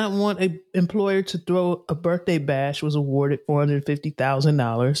did not want an employer to throw a birthday bash was awarded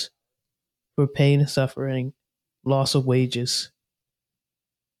 $450,000 for pain and suffering, loss of wages.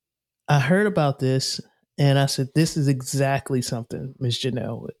 I heard about this and I said, this is exactly something Miss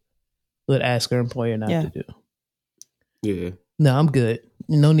Janelle would ask her employer not to do. Yeah. No, I'm good.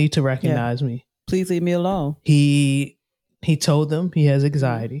 No need to recognize me. Please leave me alone. He told them he has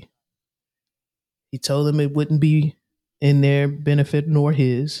anxiety. He told them it wouldn't be in their benefit nor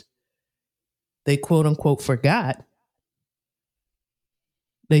his. They quote unquote forgot.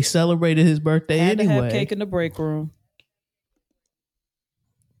 They celebrated his birthday Had anyway. to have cake in the break room.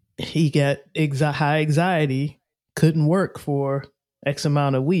 He got high anxiety, couldn't work for X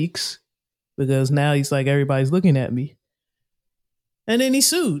amount of weeks because now he's like, everybody's looking at me. And then he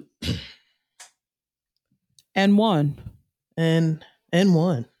sued. And won. And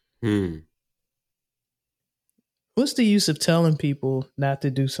won. Hmm. What's the use of telling people not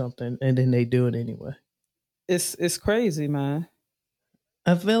to do something and then they do it anyway? It's crazy, man.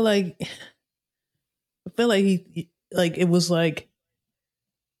 I feel like he like it was like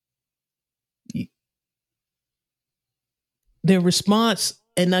their response,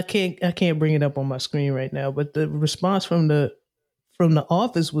 and I can't bring it up on my screen right now, but the response from the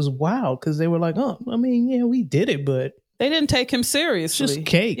office was wild because they were like, "Oh, I mean, yeah, we did it, but they didn't take him seriously. It's just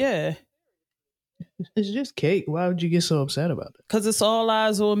cake. Yeah, it's just cake. Why would you get so upset about it? Because it's all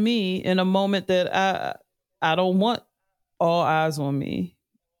eyes on me in a moment that I don't want all eyes on me.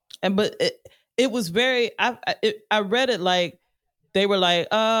 And but it was very. I read it like they were like,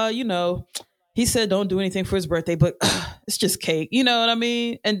 he said don't do anything for his birthday, but it's just cake. You know what I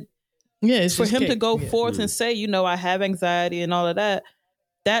mean? And yeah, it's for him cake. to go forth and say, I have anxiety and all of that.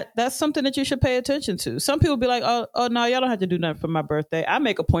 That's something that you should pay attention to. Some people be like, oh no, y'all don't have to do nothing for my birthday. I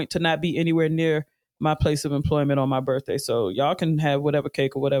make a point to not be anywhere near my place of employment on my birthday, so y'all can have whatever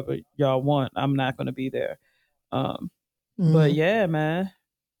cake or whatever y'all want. I'm not going to be there. But yeah, man,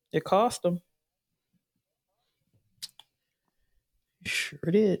 it cost them. Sure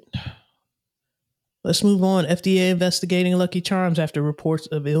did. Let's move on. FDA investigating Lucky Charms after reports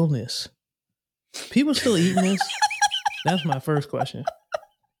of illness. People still eating this? That's my first question.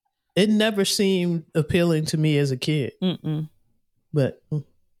 It never seemed appealing to me as a kid. But,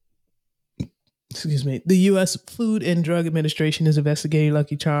 excuse me, the U.S. Food and Drug Administration is investigating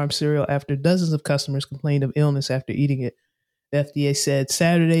Lucky Charms cereal after dozens of customers complained of illness after eating it. The FDA said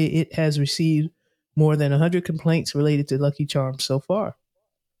Saturday it has received more than 100 complaints related to Lucky Charms so far.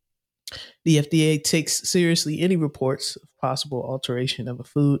 The FDA takes seriously any reports of possible alteration of a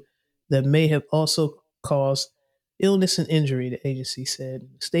food that may have also caused illness and injury, the agency said in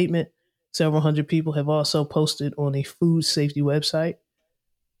a statement. Several hundred people have also posted on a food safety website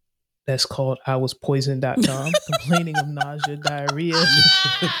that's called iwaspoisoned.com complaining of nausea, diarrhea,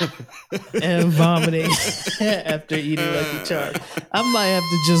 and vomiting after eating Lucky Charms. I might have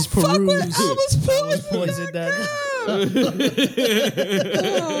to just peruse iwaspoisoned.com.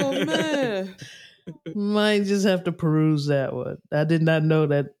 Oh man. Might just have to peruse that one. I did not know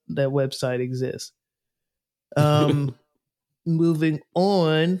that website exists. Moving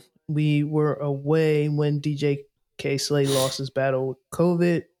on, we were away when DJ K. Slay lost his battle with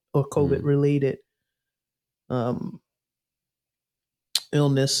COVID or COVID-related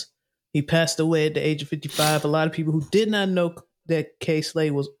illness. He passed away at the age of 55. A lot of people who did not know that K.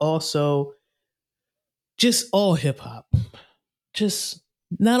 Slay was also just all hip-hop. Just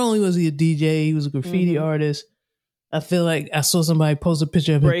not only was he a DJ, he was a graffiti artist. I feel like I saw somebody post a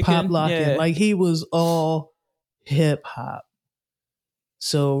picture of him pop locking. Yeah. Like he was all hip hop.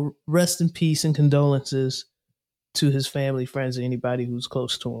 So rest in peace and condolences to his family, friends, and anybody who's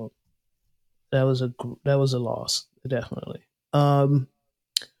close to him. That was a loss, definitely.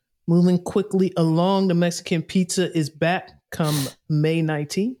 Moving quickly along, the Mexican pizza is back come May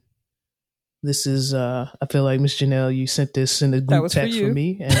 19th. This is, I feel like Miss Janelle, you sent this in the group text for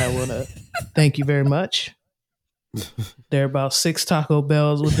me, and I want to thank you very much. There are about 6 Taco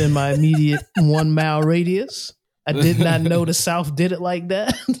Bells within my immediate 1 mile radius. I did not know the South did it like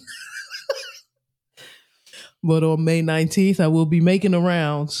that. But on May 19th, I will be making the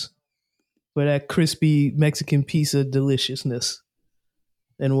rounds for that crispy Mexican pizza deliciousness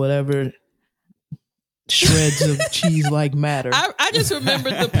and whatever shreds of cheese like matter. I just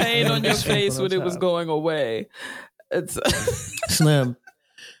remembered the pain on your face when it was going away. It's Slim.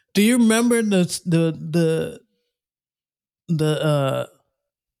 Do you remember the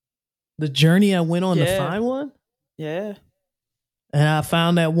journey I went on to find one? Yeah. And I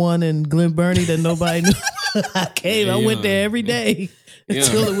found that one in Glen Burnie that nobody knew. I went there every day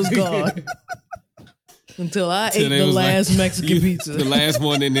until it was gone. Until I ate the last Mexican pizza. The last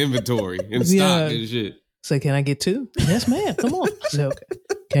one in inventory in stock and shit. So can I get 2? Yes, ma'am. Come on. I said, okay.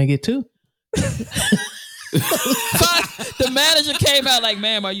 Can I get 2? The manager came out like,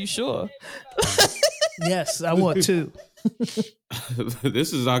 ma'am, are you sure? Yes, I want 2.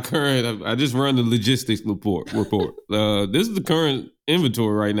 This is our current. I just run the logistics report. This is the current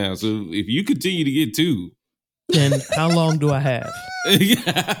inventory right now. So if you continue to get 2, then how long do I have?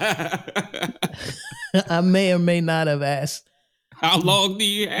 I may or may not have asked. How long do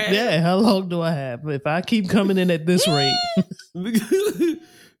you have? Yeah, how long do I have? If I keep coming in at this rate,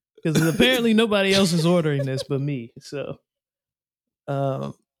 because apparently nobody else is ordering this but me. So,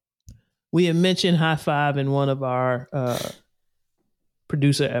 we had mentioned High Five in one of our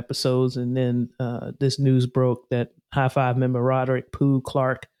producer episodes, and then this news broke that High Five member Roderick Pooh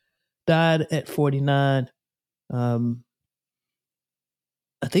Clark died at 49. I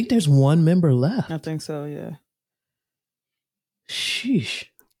think there's one member left. I think so, yeah. Sheesh.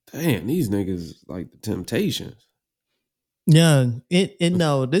 Damn, these niggas like the Temptations. Yeah,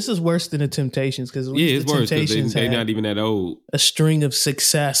 no, this is worse than the Temptations because it's worse because they're not even that old. A string of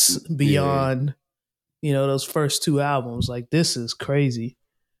success beyond, those first 2 albums. Like, this is crazy.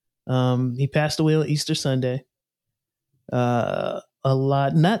 He passed away on Easter Sunday. A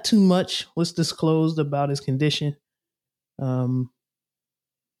lot, not too much was disclosed about his condition. But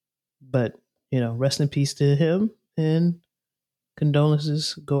rest in peace to him, and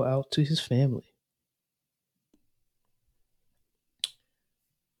condolences go out to his family.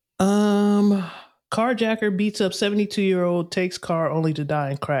 Carjacker beats up 72-year-old, takes car only to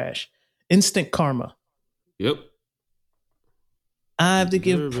die in crash. Instant karma. Yep. I have to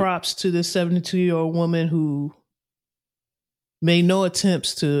give props to this 72-year-old woman who made no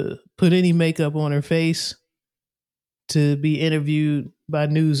attempts to put any makeup on her face to be interviewed by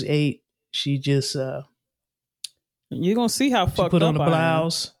News 8. She just you're gonna see how fucked put up on a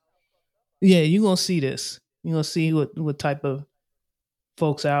blouse. Yeah, you're gonna see this. You're gonna see what type of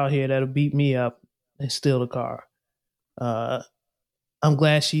folks out here that'll beat me up and steal the car. I'm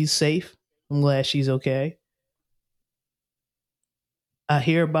glad she's safe. I'm glad she's okay. I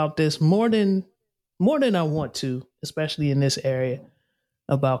hear about this more than I want to, especially in this area,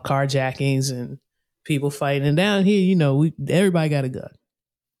 about carjackings and people fighting. And down here, everybody got a gun.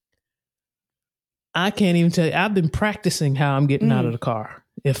 I can't even tell you. I've been practicing how I'm getting out of the car.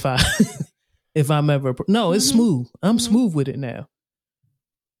 If I'm ever, no, it's smooth. I'm smooth with it now.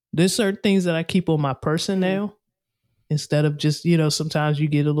 There's certain things that I keep on my person now. Instead of just, sometimes you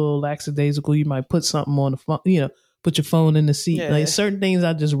get a little lackadaisical. You might put something on the phone, put your phone in the seat. Yeah. Like certain things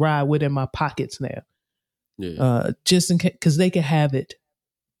I just ride with in my pockets now. Yeah. Just in case, because they can have it.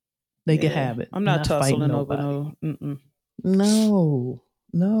 They can have it. I'm not tussling over no.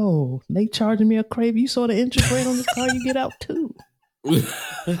 No. They charging me a crave. You saw the interest rate on this car, you get out too.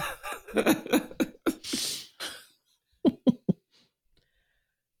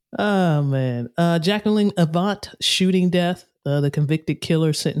 Oh, man. Jacqueline Avant shooting death. The convicted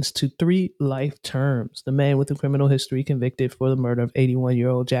killer sentenced to 3 life terms. The man with a criminal history convicted for the murder of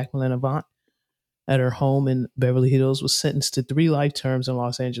 81-year-old Jacqueline Avant at her home in Beverly Hills was sentenced to 3 life terms in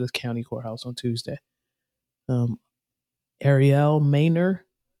Los Angeles County Courthouse on Tuesday. Ariel Maynor,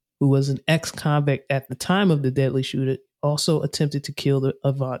 who was an ex-convict at the time of the deadly shooting, also attempted to kill the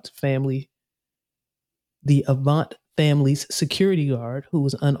Avant family. The Avant family's security guard, who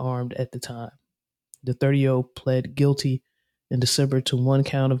was unarmed at the time. The 30-year-old pled guilty in December to 1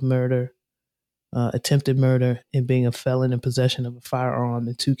 count of murder, attempted murder, and being a felon in possession of a firearm,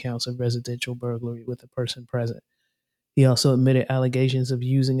 and 2 counts of residential burglary with a person present. He also admitted allegations of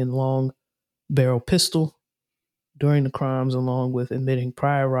using a long barrel pistol during the crimes, along with admitting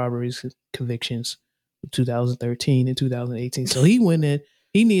prior robberies convictions of 2013 and 2018. So he went in.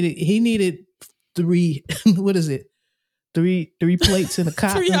 He needed 3. What is it? three plates in a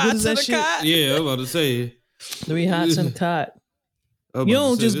cot. Three What hots is in that a shit? cot. Yeah, I'm about to say. 3 hots in a cot. I'm You about to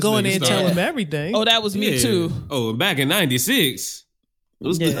don't say, just this go in nigga there and started- tell him everything. Oh, that was me too. Oh, back in '96.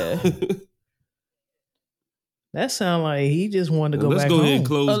 Yeah. That sound like he just wanted to go Let's back go home. ahead and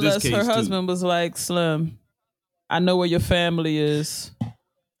close Unless this case her too. husband was like, Slim, I know where your family is.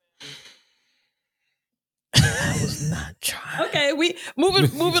 I was not trying Okay, we moving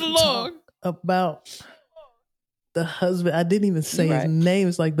along. about the husband. I didn't even say Right. his name.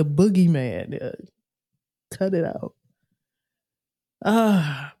 It's like the boogeyman. Yeah. Cut it out. Who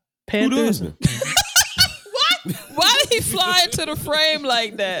the Panthers. husband? Why did he fly into the frame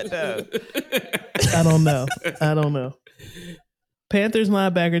like that, though? I don't know. Panthers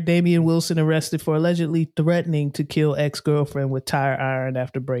linebacker Damian Wilson arrested for allegedly threatening to kill ex-girlfriend with tire iron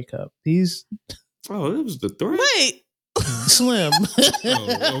after breakup. He's Oh, it was the threat. Wait, slim.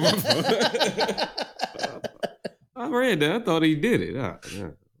 Oh, my fault. I read that. I thought he did it. Ah, yeah.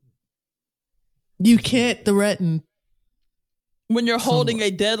 You can't threaten. when you're holding a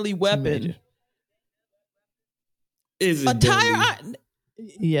deadly weapon, Is it a tire deadly? iron.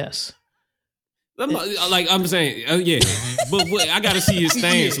 Yes. I'm saying, yeah, but I gotta see his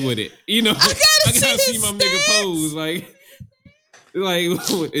stance with it. You know, I gotta see his my nigga pose. Like,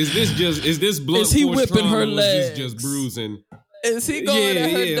 is this blunt Is he force whipping trauma her or is this just legs? bruising? Is he going at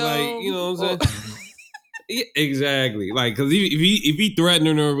her dome? like, you know what I'm saying? Yeah, exactly. Like, because if he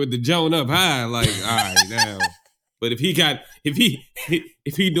threatening her with the joint up high, like, all right now. But if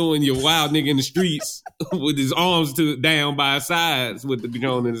he doing your wild nigga in the streets with his arms down by his sides with the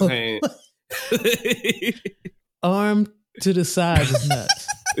joint in his hand. Arm to the side is nuts.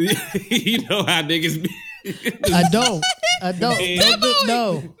 You know how niggas be. I don't.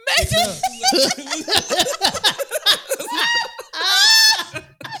 No.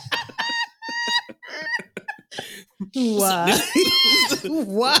 Why?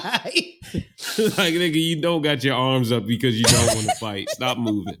 Why? Like, nigga, you don't got your arms up because you don't want to fight. Stop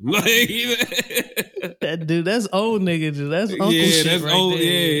moving. Like, That dude, that's old nigga. Dude. That's uncle shit. that's right old. there.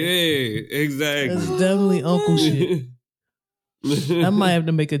 Yeah, exactly. That's definitely uncle shit. I might have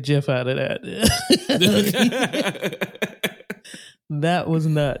to make a gif out of that. That was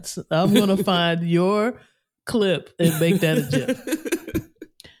nuts. I'm gonna find your clip and make that a gif.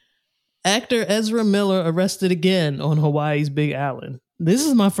 Actor Ezra Miller arrested again on Hawaii's Big Island. This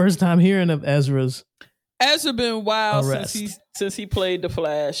is my first time hearing of Ezra's. Ezra been wild Arrest. since he played the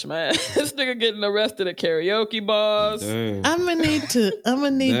Flash, man. This nigga getting arrested at karaoke bars. Damn. I'm gonna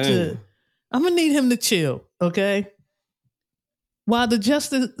need him to chill, okay? While the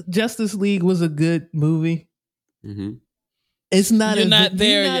Justice League was a good movie, Mm-hmm. it's not. You're not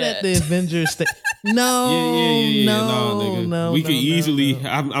there you're not yet. at the Avengers. No, Yeah. no, Nigga. no. We no, could easily. no.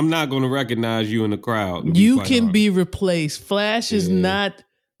 I'm not going to recognize you in the crowd. to You quite can honest. be replaced. Flash is Yeah. not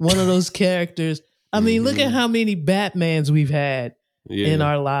one of those characters. I mean, look at how many Batmans we've had Yeah. in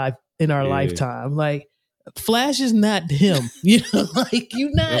our lifetime. Like, Flash is not him. You know, like you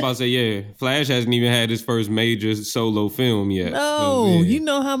I'm not. about to say, yeah. Flash hasn't even had his first major solo film yet. No, So, yeah. you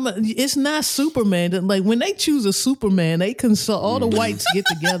know how much. It's not Superman. Like when they choose a Superman, they consult. All the whites get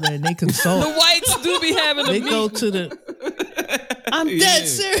together and they consult. The whites do be having a They meeting. go to the. I'm dead Yeah.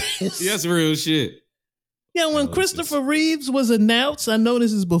 serious. That's real shit. Yeah, when No, Christopher Reeves was announced, I know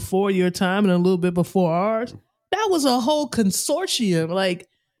this is before your time and a little bit before ours. That was a whole consortium. Like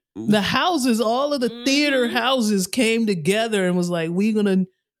the houses, all of the theater houses came together and was like, "We gonna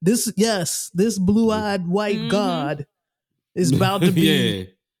this blue-eyed white god is about to be." Yeah.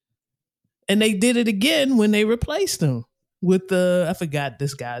 And they did it again when they replaced him with I forgot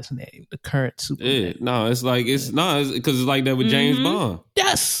this guy's name, the current Superman. Yeah. No, it's because it's like that with James Bond.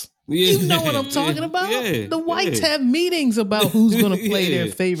 Yes. Yeah. You know what I'm talking about? Yeah. The whites Yeah. have meetings about who's going to play their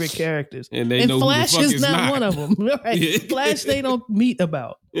Yeah. favorite characters. And they know who the Flash fuck is is not not. one of them. Right? Yeah. Flash, they don't meet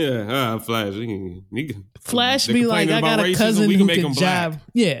about. Yeah, Flash. He can, Flash they be like, complaining I got about a racism, cousin we who can make can them black. jive.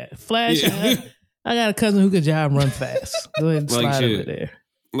 Yeah, Flash, Yeah. I got a cousin who can jive and run fast. Go ahead and Like slide shit. over there.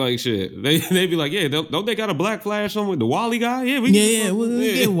 Like shit. They be like, yeah, don't they got a black Flash on with the Wally guy? Yeah, we Yeah, we'll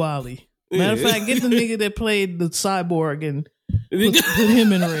get Wally. Matter of Yeah. fact, get the nigga that played the cyborg and put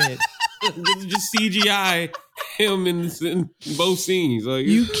him in red. just CGI him in both scenes. Like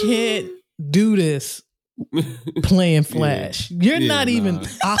You can't do this playing Flash. You're Yeah, not even nah.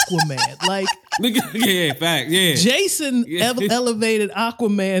 Aquaman. Like yeah, fact, yeah, Jason Yeah. elevated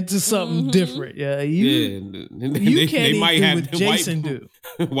Aquaman to something different. Yeah, you yeah. you can't even do what the Jason do.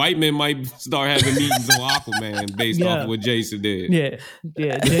 White men might start having meetings on Aquaman based off of what Jason did.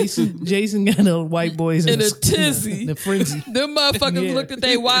 Yeah. Jason got the white boys In a his- tizzy. in a frenzy. Them motherfuckers Yeah. looked at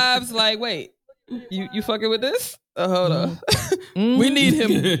their wives like, wait, you fucking with this? Hold on. We need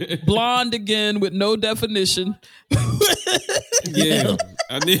him blonde again with no definition. Yeah.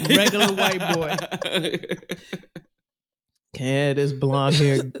 Regular white boy. Yeah, this blonde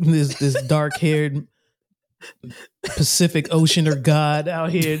hair, this dark haired Pacific Oceaner god out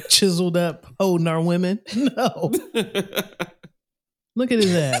here chiseled up holding our women. No. Look at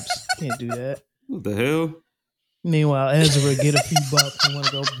his abs. Can't do that. What the hell? Meanwhile, Ezra get a few bucks and want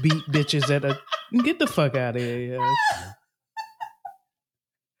to go beat bitches at a... Get the fuck out of here, yo.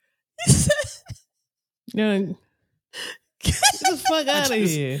 Yeah. Get the fuck out of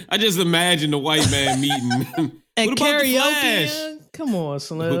here. I just imagine the white man meeting. At What about the karaoke? Flash? Come on,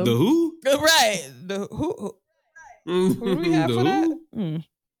 Slim. The who? Right. The who? What do we have The for that? who?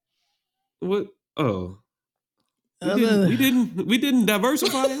 What? Oh. Other- We didn't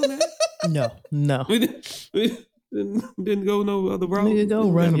diversify on that. No. We didn't go no other route. Nigga,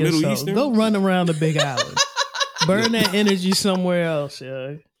 go run Middle yourself. Eastern. Go run around the Big Island. Burn that energy somewhere else,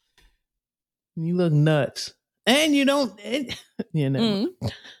 yo. You look nuts. And you don't... Moving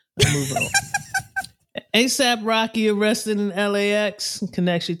on. ASAP Rocky arrested in LAX in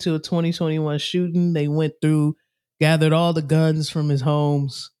connection to a 2021 shooting. They went through, gathered all the guns from his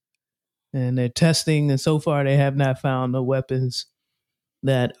homes, and they're testing. And so far, they have not found the weapons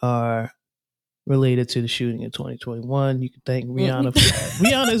that are related to the shooting in 2021. You can thank Rihanna for that.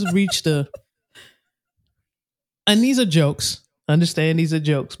 Rihanna's reached a... And these are jokes. Understand these are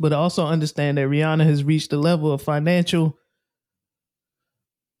jokes, but also understand that Rihanna has reached a level of financial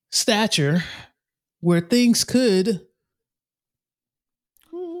stature where things could...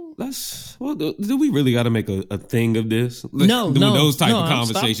 Do we really got to make a thing of this? No, those type of I'm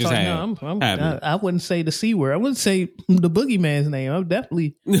conversations happen. I wouldn't say the C word. I wouldn't say the boogeyman's name. I'm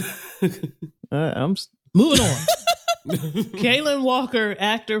definitely... I'm moving on. Kaylin Walker,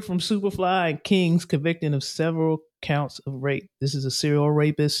 actor from Superfly and Kings, convicted of several counts of rape. This is a serial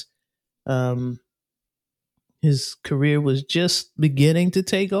rapist. His career was just beginning to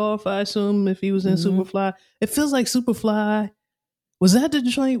take off, I assume, if he was in Superfly. It feels like Superfly... Was that the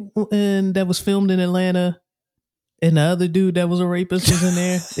joint that was filmed in Atlanta and the other dude that was a rapist was in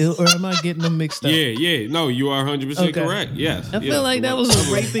there? Or am I getting them mixed up? Yeah. No, you are 100% correct. Yes. I feel like that was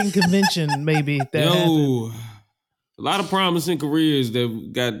a raping convention, maybe. That happened. A lot of promising careers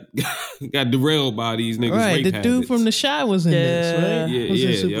that got derailed by these niggas. Right, rape the dude habits. from The Chi was in this, right? Yeah, was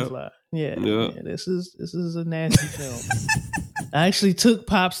in yep. Superfly. Yeah. This is a nasty film. I actually took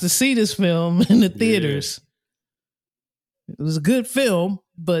Pops to see this film in the theaters. Yeah. It was a good film,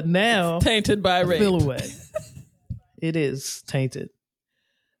 but now it's tainted by rape. Feel away. It is tainted.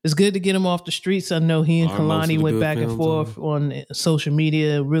 It's good to get him off the streets. I know he and Kalani went back and forth on social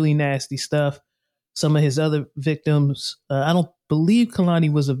media. Really nasty stuff. Some of his other victims, I don't believe Kalani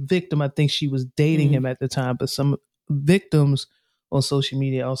was a victim. I think she was dating him at the time, but some victims on social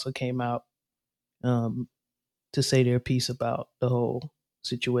media also came out to say their piece about the whole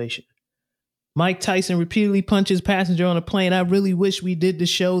situation. Mike Tyson repeatedly punches passenger on a plane. I really wish we did the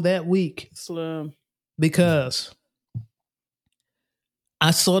show that week. Slim. Because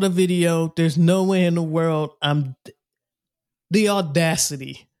I saw the video. There's no way in the world the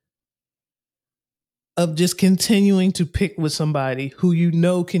audacity of just continuing to pick with somebody who you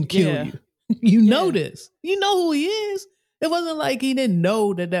know can kill you. You know this. You know who he is. It wasn't like he didn't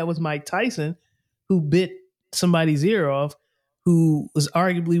know that was Mike Tyson who bit somebody's ear off, who was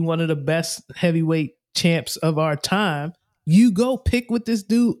arguably one of the best heavyweight champs of our time. You go pick with this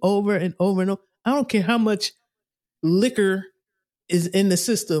dude over and over and over. I don't care how much liquor is in the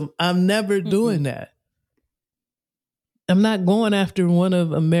system. I'm never doing that. I'm not going after one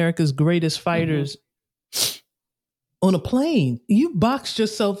of America's greatest fighters on a plane. You boxed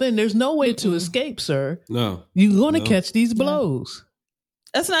yourself in. There's no way to escape, sir. No. You're going to catch these blows.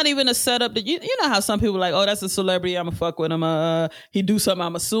 That's not even a setup that you know how some people are like, oh, that's a celebrity, I'ma fuck with him. He do something,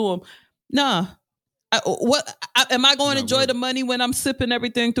 I'ma sue him. Nah. Am I going to enjoy the money when I'm sipping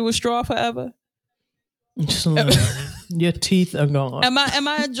everything through a straw forever? Your teeth are gone. Am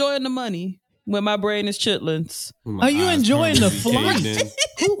I enjoying the money when my brain is chitlins? Are you enjoying the flight?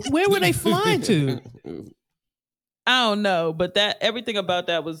 Where were they flying to? I don't know, but everything about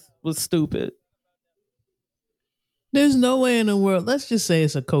that was stupid. There's no way in the world. Let's just say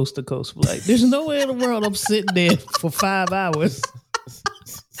it's a coast to coast flight. There's no way in the world I'm sitting there for 5 hours.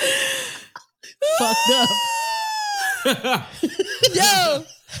 Fucked up. Yo,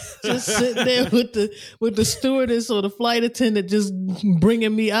 just sitting there with the stewardess or the flight attendant just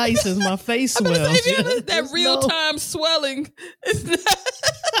bringing me ice as my face swells. That real time swelling.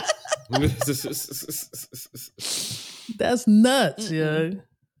 That's nuts, yo.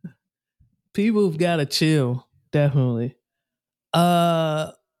 People have got to chill. definitely.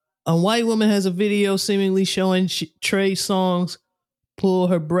 A white woman has a video seemingly showing Trey Songz pull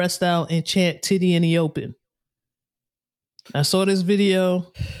her breast out and chant "titty in the open." I saw this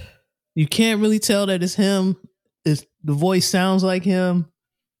video. You can't really tell that it's him. The voice sounds like him.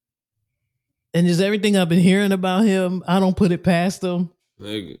 And just everything I've been hearing about him, I don't put it past him.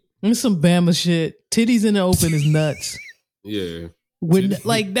 It's some Bama shit. Titties in the open is nuts. Yeah.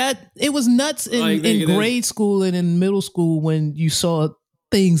 Like that, it was nuts in grade school and in middle school when you saw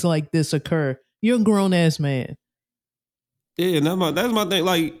things like this occur. You're a grown ass man. Yeah, that's my thing.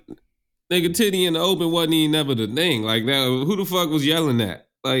 Like, nigga, titty in the open wasn't even never the thing. Like, that, who the fuck was yelling that?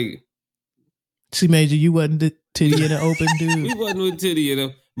 Like, C Major, you wasn't the titty in the open dude. We wasn't with titty in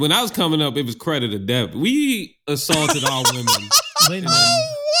the. When I was coming up, it was credit or debt. We assaulted our women. Wait a minute.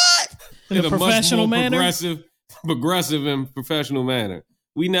 What? In a professional much more manner? Progressive and professional manner.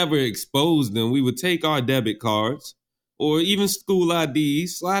 We never exposed them. We would take our debit cards or even school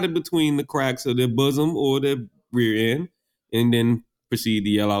IDs, slide it between the cracks of their bosom or their rear end, and then proceed to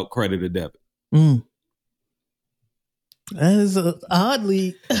yell out credit or debit. Mm. That is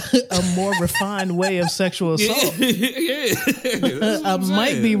oddly a more refined way of sexual assault. Yeah. I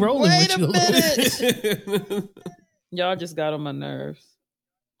might be rolling with you. Wait a minute. Y'all just got on my nerves.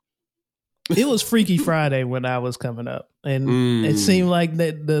 It was Freaky Friday when I was coming up, and it seemed like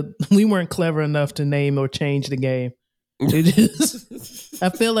that we weren't clever enough to name or change the game. I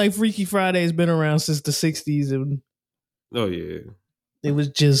feel like Freaky Friday has been around since the 60s, and oh yeah, it was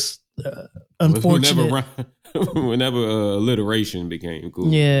just unfortunate. Whenever alliteration became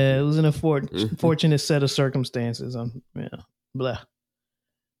cool. Yeah, it was an unfortunate set of circumstances. Yeah, blah.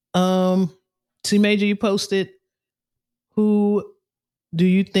 C Major, you posted, who do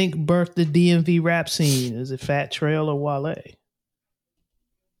you think birthed the DMV rap scene? Is it Fat Trail or Wale?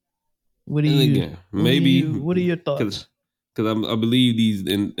 What do you? What are your thoughts? Because I believe these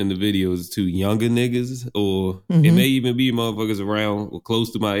in the videos two younger niggas, or it may even be motherfuckers around or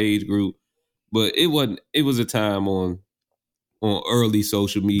close to my age group. But it wasn't. It was a time on early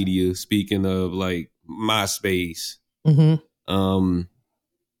social media. Speaking of like MySpace, where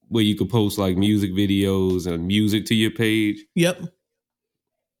you could post like music videos and music to your page. Yep.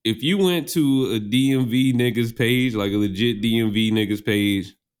 If you went to a DMV niggas page, like a legit DMV niggas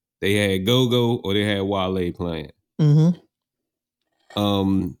page, they had Go-Go or they had Wale playing.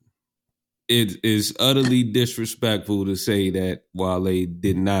 It is utterly disrespectful to say that Wale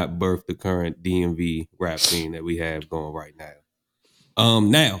did not birth the current DMV rap scene that we have going right now.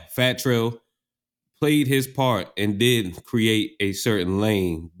 Now, Fat Trail played his part and did create a certain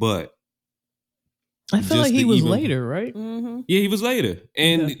lane, but I feel like he was later, right? Mm-hmm. Yeah, he was later,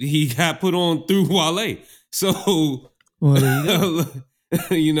 and he got put on through Wale. So,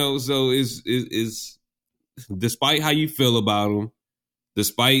 you know, so it's despite how you feel about him,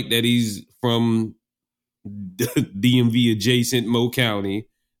 despite that he's from DMV adjacent Mo County,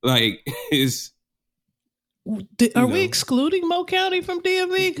 like are we excluding Mo County from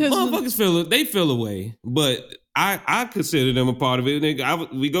DMV? Because motherfuckers feel away, but I consider them a part of it.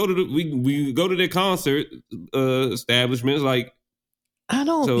 We go to their concert establishments. Like I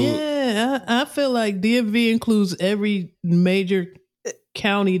don't. I feel like DMV includes every major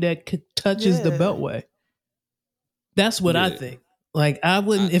county that touches the Beltway. That's what I think. Like I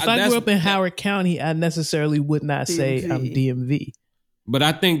wouldn't, if I grew up in Howard County, I necessarily would not say I'm DMV. But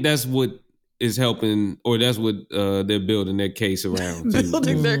I think that's what is helping, or that's what they're building their case around.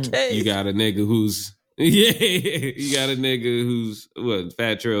 Building their case. You got a nigga who's you got a nigga who's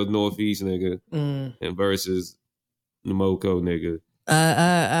Fat Trail's Northeast nigga, and versus the Moco nigga.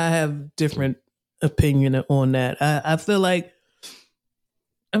 I have different opinion on that. I feel like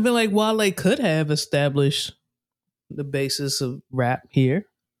Wale could have established the basis of rap here,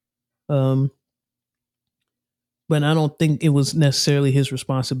 but I don't think it was necessarily his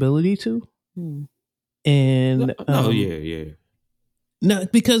responsibility to. And no,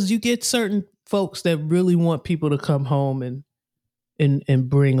 because you get certain folks that really want people to come home and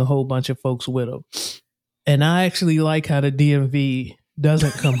bring a whole bunch of folks with them, and I actually like how the DMV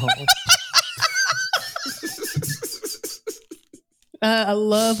doesn't come home. I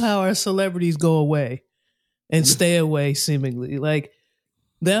love how our celebrities go away and stay away, seemingly. Like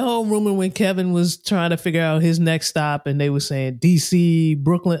that whole rumor when Kevin was trying to figure out his next stop and they were saying DC,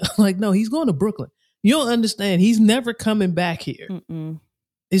 Brooklyn. Like, no, he's going to Brooklyn. You don't understand. He's never coming back here.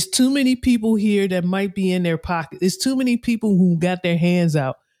 There's too many people here that might be in their pocket. There's too many people who got their hands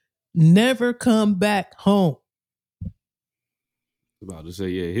out. Never come back home. About to say,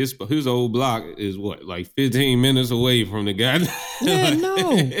 yeah, his old block is what, like 15 minutes away from the guy. Yeah,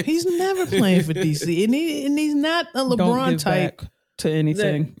 no, he's never playing for DC, and he's not a LeBron Don't give type back to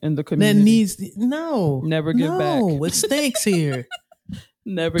anything in the that community. needs Never give back. No, it stinks here.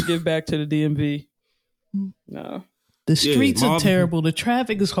 Never give back to the DMV. No. The streets are Marvin- terrible. The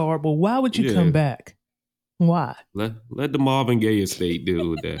traffic is horrible. Why would you Yeah. come back? Why? Let the Marvin Gaye estate deal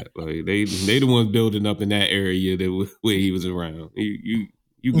with that. Like they the ones building up in that area where he was around. You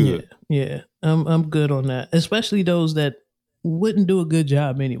good? Yeah. I'm good on that. Especially those that wouldn't do a good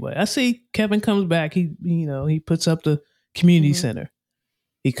job anyway. I see Kevin comes back. He puts up the community center.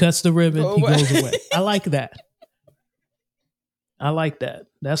 He cuts the ribbon. He goes away. I like that.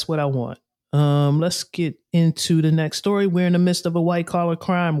 That's what I want. Let's get into the next story. We're in the midst of a white collar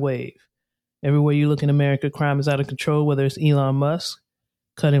crime wave. Everywhere you look in America, crime is out of control, whether it's Elon Musk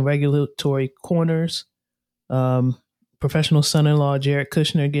cutting regulatory corners, professional son-in-law Jared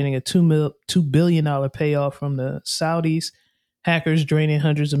Kushner getting a $2 billion payoff from the Saudis, hackers draining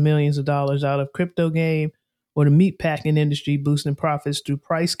hundreds of millions of dollars out of crypto game, or the meatpacking industry boosting profits through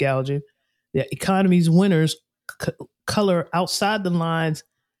price gouging. The economy's winners color outside the lines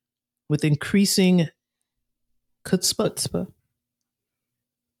with increasing chutzpah.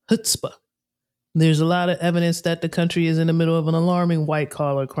 There's a lot of evidence that the country is in the middle of an alarming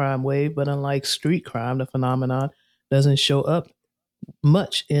white-collar crime wave, but unlike street crime, the phenomenon doesn't show up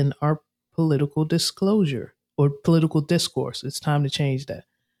much in our political disclosure or political discourse. It's time to change that.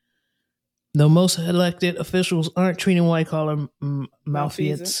 Though most elected officials aren't treating white-collar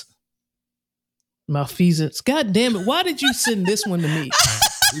malfeasance. God damn it, why did you send this one to me?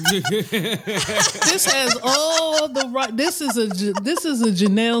 This has all the right. This is a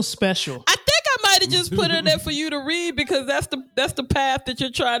Janelle special. I think I might have just put it there for you to read because that's the path that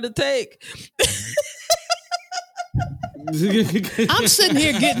you're trying to take. I'm sitting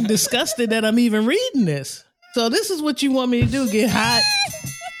here getting disgusted that I'm even reading this. So this is what you want me to do? Get hot?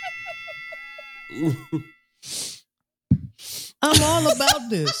 I'm all about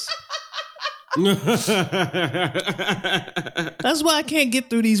this. That's why I can't get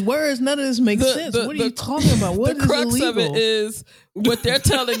through these words. None of this makes sense. What are you talking about? What the is crux illegal? of it is what they're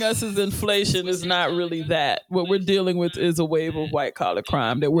telling us is inflation is not really that. What we're dealing with is a wave of white collar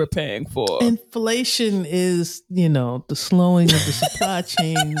crime that we're paying for. Inflation is, the slowing of the supply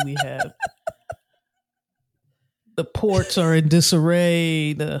chain. We have the ports are in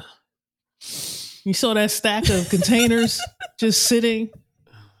disarray. You saw that stack of containers just sitting.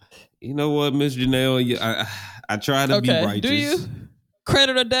 You know what, Miss Janelle? I try to be righteous. Do you?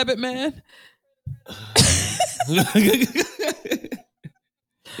 Credit or debit, man?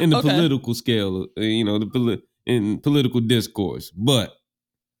 In the political scale, in political discourse. But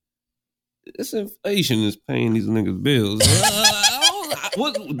this inflation is paying these niggas bills.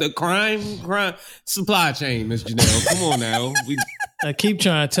 What the crime supply chain, Miss Janelle? Come on now. I keep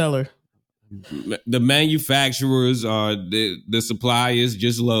trying to tell her. The manufacturers are the supply is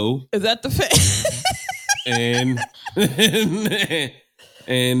just low. Is that the fact?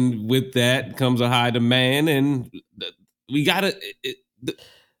 and with that comes a high demand, and we gotta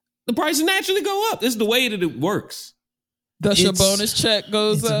the prices naturally go up. This is the way that it works. Thus your bonus check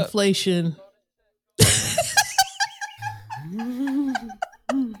goes up. Inflation.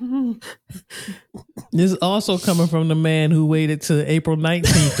 This is also coming from the man who waited to April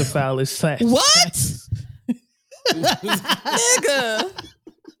 19th to file his tax. What? Nigga.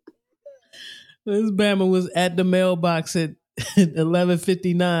 This Bama was at the mailbox at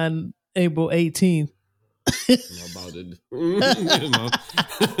 11:59 April 18th.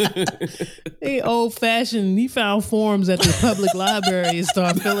 He old fashioned. He found forms at the public library and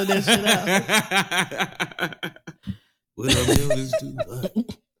started filling that shit out. What I mail this to?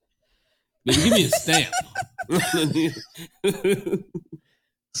 But give me a stamp.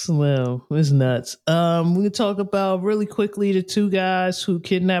 Slim, it's nuts. We can talk about really quickly the two guys who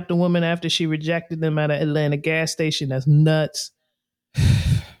kidnapped a woman after she rejected them at an Atlanta gas station. That's nuts.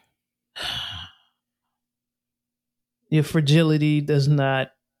 Your fragility does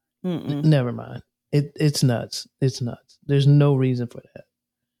not. Never mind. It's nuts. It's nuts. There's no reason for that.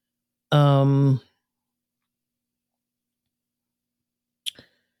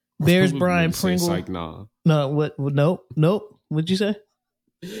 Bears Brian Pringle. Psych, nah. No, what? Nope. What'd you say?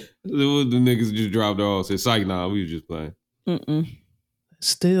 The niggas just dropped off. Said psych, nah. We was just playing.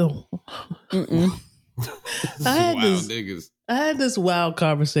 Still. I had this wild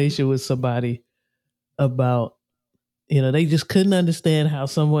conversation with somebody about, they just couldn't understand how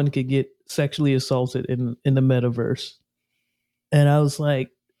someone could get sexually assaulted in the metaverse. And I was like,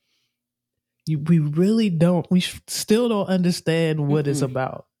 we really don't. We still don't understand what it's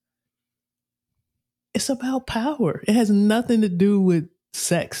about. It's about power. It has nothing to do with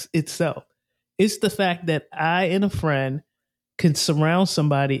sex itself. It's the fact that I and a friend can surround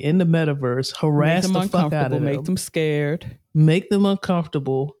somebody in the metaverse, harass the fuck out of them, make them scared, make them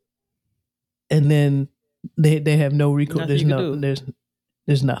uncomfortable, and then they have no recourse.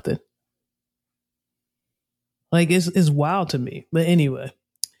 There's nothing. Like it's wild to me. But anyway,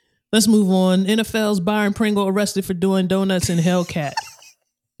 let's move on. NFL's Byron Pringle arrested for doing donuts in Hellcat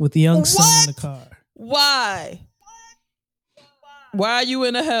with the young son in the car. Why? Why are you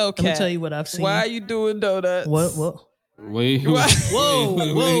in a Hellcat? Let me tell you what I've seen. Why are you doing donuts? What? Wait.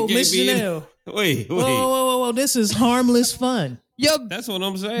 Whoa, Miss Janelle. Wait. Whoa. This is harmless fun. That's what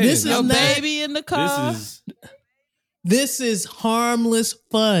I'm saying. This is Your not, baby in the car. This is harmless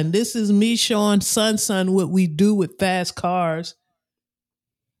fun. This is me showing son what we do with fast cars.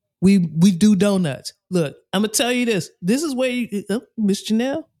 We do donuts. Look, I'm gonna tell you this. This is where you, Miss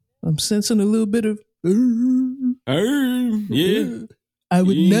Janelle. I'm sensing a little bit of. Yeah. I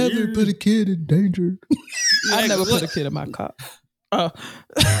would never put a kid in danger. I never put a kid in my car.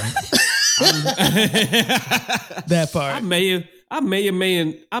 That part. I may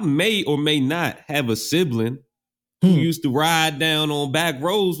or may not have a sibling who used to ride down on back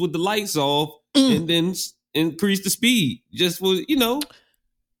roads with the lights off and then increase the speed just for,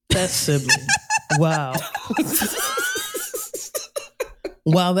 That sibling. Wow.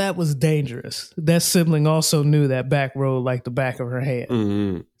 While that was dangerous, that sibling also knew that back road like the back of her hand.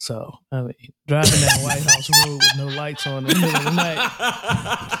 Mm-hmm. So, I mean, driving down White House Road with no lights on in the middle of the night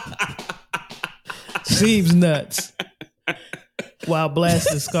seems nuts. While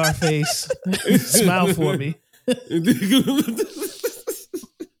blasting Scarface, smile for me.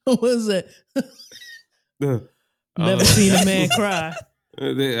 What was that? Never seen a man cry.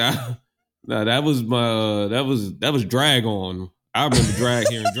 No, that was Drag On. I remember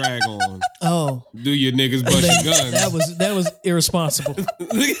hearing Drag On. Oh, do your niggas bust your guns? That was irresponsible.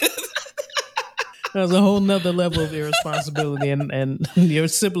 That was a whole nother level of irresponsibility, and your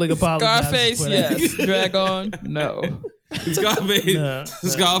sibling apologized. Scarface, yes. Drag On, no.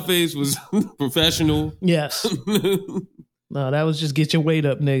 Scarface was professional. Yes. No, that was just get your weight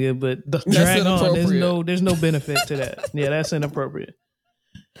up, nigga. But Drag On, there's no benefit to that. Yeah, that's inappropriate.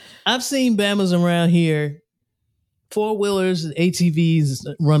 I've seen Bamas around here. 4-wheelers, ATVs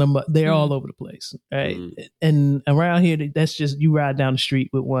run them. They're all over the place, right? And around here, that's just you ride down the street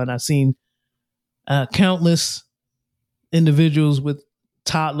with one. I've seen countless individuals with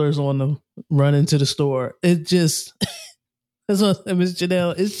toddlers on them run into the store. It just, that's what Ms.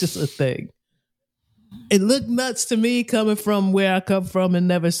 Janelle. It's just a thing. It looked nuts to me coming from where I come from and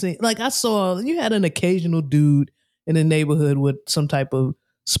never seen. Like I saw, you had an occasional dude in the neighborhood with some type of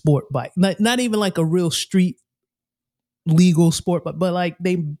sport bike, not even like a real street legal sport, but like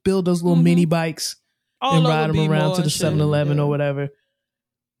they build those little mini bikes and ride them around to the 7-Eleven or whatever.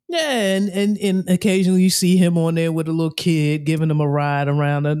 Yeah, and occasionally you see him on there with a little kid giving them a ride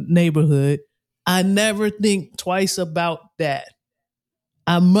around the neighborhood. I never think twice about that.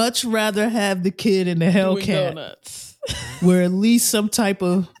 I much rather have the kid in the Hellcat where at least some type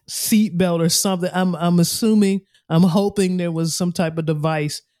of seatbelt or something. I'm hoping there was some type of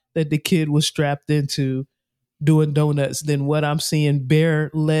device that the kid was strapped into doing donuts than what I'm seeing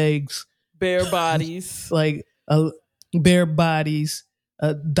bare legs, bare bodies, like bare bodies,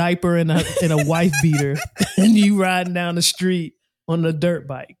 a diaper and a wife beater, and you riding down the street on a dirt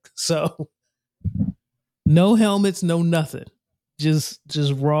bike. So no helmets, no nothing, just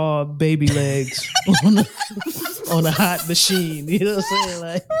raw baby legs on a hot machine. You know what I'm saying?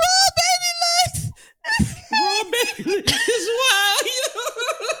 Like raw baby legs is wild.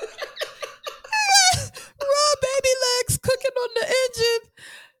 Raw baby legs cooking on the engine.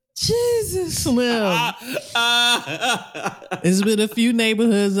 Jesus. Slim. There's been a few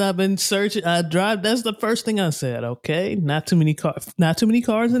neighborhoods I've been searching. That's the first thing I said. Okay. Not too many cars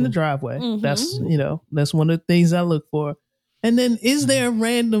in the driveway. Mm-hmm. That's one of the things I look for. And then is there a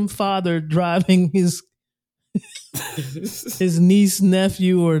random father driving his niece,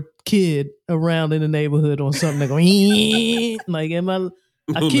 nephew, or kid around in the neighborhood on something like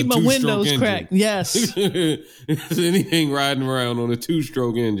I keep my windows cracked. Yes. Is anything riding around on a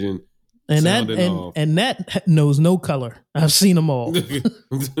 2-stroke engine? And that knows no color. I've seen them all.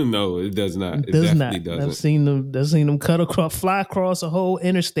 No, it does not. It definitely doesn't. I've seen them fly across a whole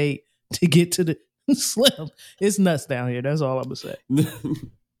interstate to get to the Slim. It's nuts down here. That's all I'm gonna say.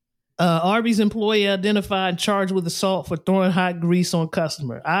 Arby's employee identified, charged with assault for throwing hot grease on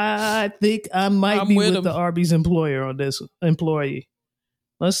customer. I think I might be with the Arby's employee on this.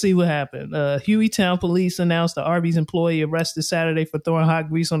 let's see what happened. Hueytown police announced the Arby's employee arrested Saturday for throwing hot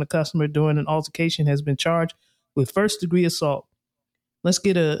grease on a customer during an altercation has been charged with first-degree assault. Let's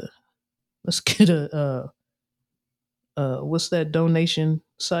get a what's that donation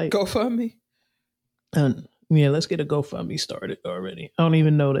site? GoFundMe. Yeah, let's get a GoFundMe started already. I don't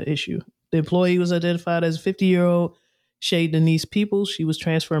even know the issue. The employee was identified as 50-year-old Shay Denise Peoples. She was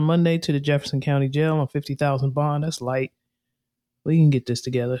transferred Monday to the Jefferson County Jail on $50,000 bond. That's light. We can get this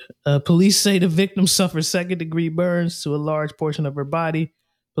together. Police say the victim suffered second-degree burns to a large portion of her body.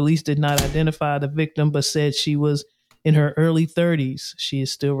 Police did not identify the victim, but said she was in her early 30s. She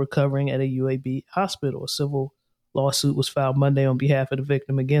is still recovering at a UAB hospital. A civil lawsuit was filed Monday on behalf of the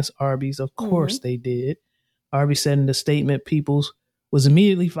victim against Arby's. Of course they did. Arby's said in the statement, Peoples was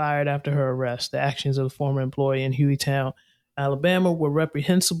immediately fired after her arrest. The actions of the former employee in Hueytown, Alabama were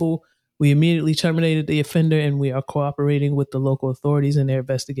reprehensible. We immediately terminated the offender and we are cooperating with the local authorities in their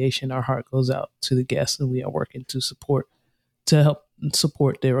investigation. Our heart goes out to the guests and we are working to help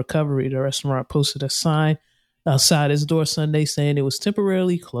support their recovery. The restaurant posted a sign outside its door Sunday saying it was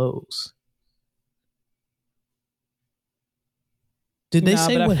temporarily closed. Did they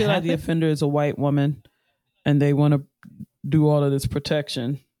say but what I feel happened? like the offender is a white woman and they want to do all of this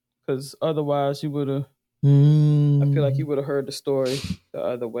protection because otherwise you would have, I feel like you would have heard the story the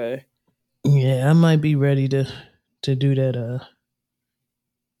other way. Yeah, I might be ready to do that.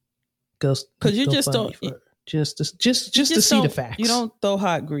 Because you just don't, just to see the facts. You don't throw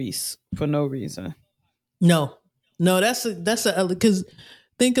hot grease for no reason. No, that's because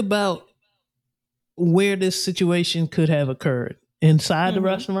think about where this situation could have occurred inside the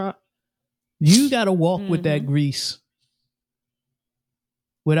restaurant. You got to walk with that grease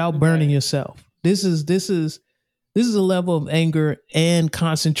without burning yourself. This is a level of anger and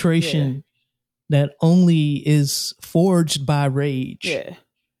concentration that only is forged by rage. Yeah.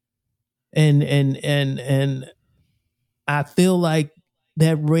 And I feel like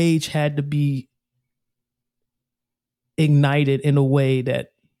that rage had to be ignited in a way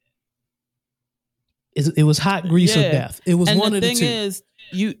that it was hot grease or death. It was one of the two. And the thing is,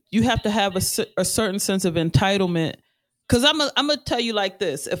 you have to have a certain sense of entitlement. Because I'm gonna tell you like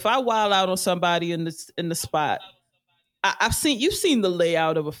this: if I wild out on somebody in the spot, you've seen the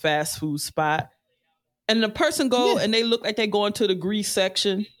layout of a fast food spot, and the person go and they look like they go into the grease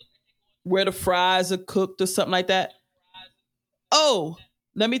section where the fries are cooked or something like that. Oh,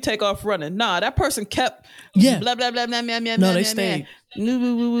 let me take off running. Nah, that person kept blah blah blah blah blah blah. No, they stayed.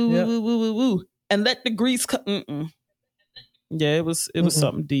 And let the grease Yeah, it was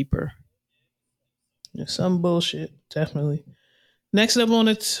something deeper. Yeah, some bullshit, definitely. Next up on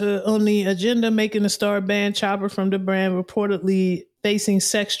the agenda, making the star band Chopper from the brand reportedly facing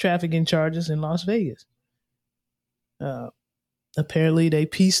sex trafficking charges in Las Vegas. Apparently, they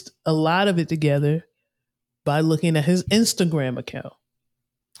pieced a lot of it together by looking at his Instagram account.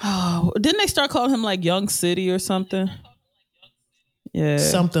 Oh, didn't they start calling him like Young City or something? Yeah,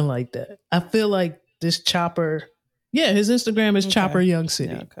 something like that. I feel like this Chopper. Yeah, his Instagram is Chopper Young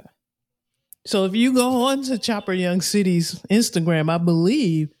City. Yeah, okay. So if you go on to Chopper Young City's Instagram,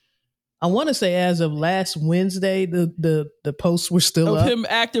 I want to say as of last Wednesday, the posts were still up. Him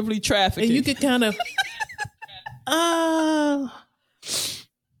actively trafficking. And you could kind of,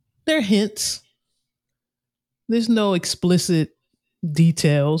 there are hints. There's no explicit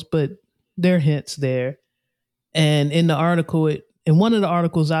details, but there are hints there. And in the article, in one of the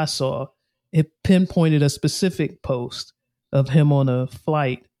articles I saw, it pinpointed a specific post of him on a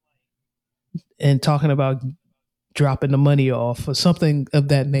flight and talking about dropping the money off or something of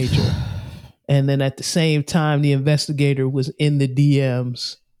that nature. And then at the same time, the investigator was in the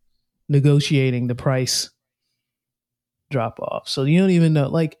DMs negotiating the price drop off. So you don't even know,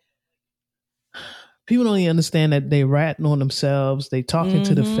 like, people don't even understand that they ratting on themselves. They talking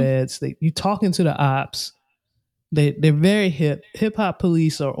to the feds. You talking to the ops. They're very hip. Hip hop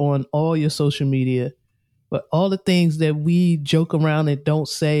police are on all your social media. But all the things that we joke around and don't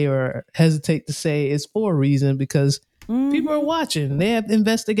say or hesitate to say is for a reason, because people are watching. They have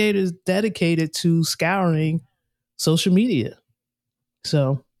investigators dedicated to scouring social media.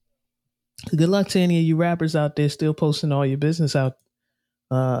 So good luck to any of you rappers out there still posting all your business out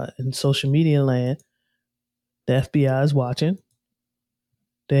in social media land. The FBI is watching.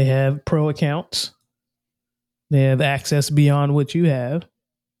 They have pro accounts. They have access beyond what you have.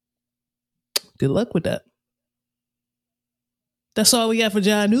 Good luck with that. That's all we got for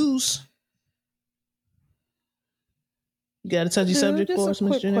John News. You got a touchy subject for us,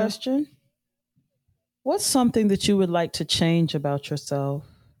 Mr. Quick question. What's something that you would like to change about yourself?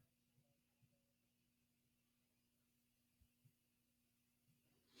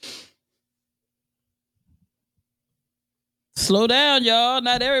 Slow down, y'all.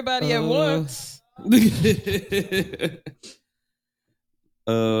 Not everybody at once.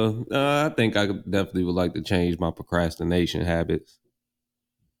 I think I definitely would like to change my procrastination habits.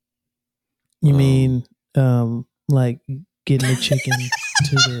 You mean like getting the chicken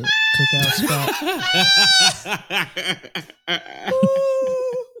to the cookout spot?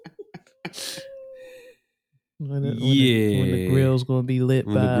 When the grill's gonna be lit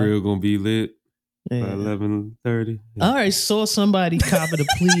by the grill gonna be lit by 11:30. I already saw somebody copy the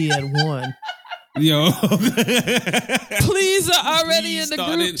plea at 1. Yo, please are already in the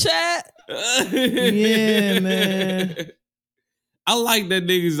group chat. Yeah, man. I like that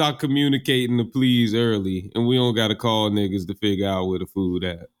niggas are communicating the please early, and we don't got to call niggas to figure out where the food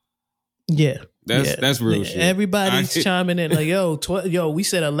at. Yeah, that's real shit. Everybody's chiming in like, yo, we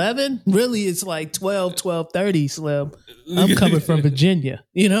said 11. Really, it's like 12:30. Slim, I'm coming from Virginia.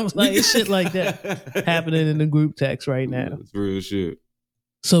 You know, like shit like that happening in the group text right now. It's real shit.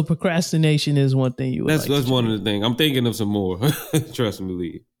 So procrastination is one thing you would. That's one of the things. I'm thinking of some more. Trust me,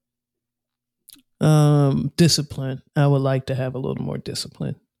 Lee. Discipline. I would like to have a little more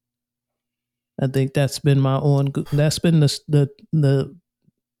discipline. I think that's been the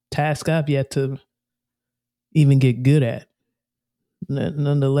task I've yet to even get good at.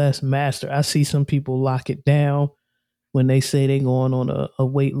 Nonetheless, master. I see some people lock it down when they say they're going on a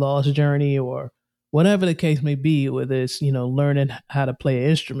weight loss journey or whatever the case may be, whether it's, learning how to play an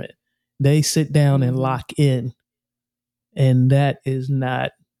instrument. They sit down and lock in. And that is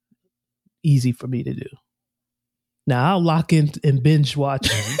not easy for me to do. Now I'll lock in and binge watch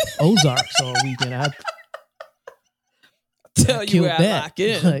Ozarks all weekend. I tell you where I lock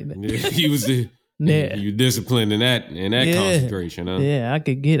in. Like, you disciplined in that concentration, huh? Yeah, I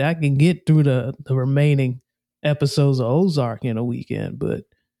can get through the remaining episodes of Ozark in a weekend, but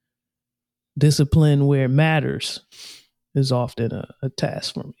discipline where it matters is often a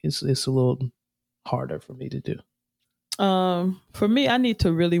task for me. It's a little harder for me to do. For me, I need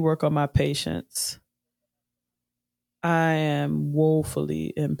to really work on my patience. I am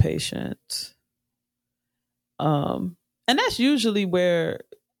woefully impatient. And that's usually where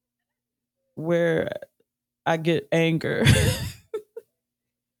I get anger.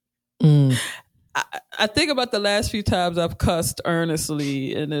 I think about the last few times I've cussed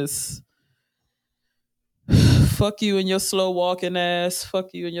earnestly, and it's fuck you and your slow walking ass.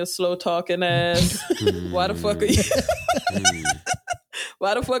 Fuck you and your slow talking ass. Why the fuck are you?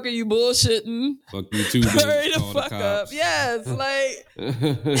 Why the fuck are you bullshitting? Fuck you too. Hurry the fuck up. Yes, like I'm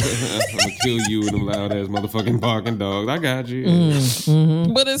gonna kill you with them loud ass motherfucking barking dogs. I got you.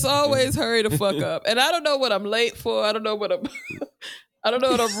 But it's always hurry the fuck up. And I don't know what I'm late for. I don't know what I'm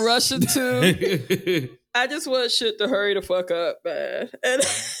rushing to. I just want shit to hurry the fuck up, man. And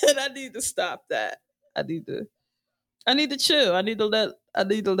I need to stop that. I need to chill. I need to let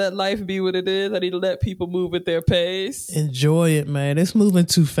life be what it is. I need to let people move at their pace. Enjoy it, man. It's moving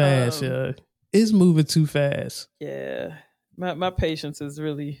too fast, yeah. It's moving too fast. Yeah. My patience is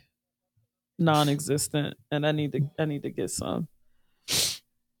really non-existent, and I need to get some.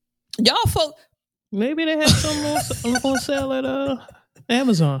 Y'all folk, maybe they have some on sale at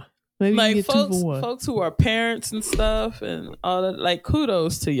Amazon. Maybe like you get folks 2 for 1. Folks who are parents and stuff and all that, like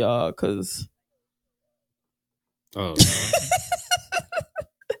kudos to y'all, because oh,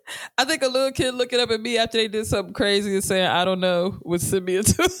 I think a little kid looking up at me after they did something crazy and saying, I don't know, would send me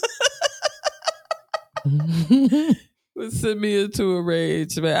into a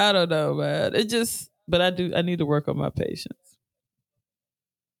rage, man. I don't know, man. But I need to work on my patience.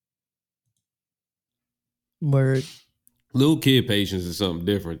 Word. Little kid patience is something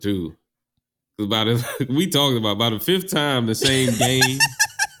different too. We talked about the 5th time the same game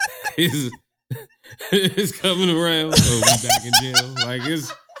is coming around. So we back in jail. Like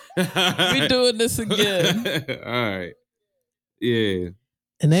it's we doing this again. All right. Yeah.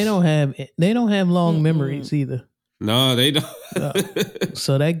 And they don't have long memories either. No, they don't.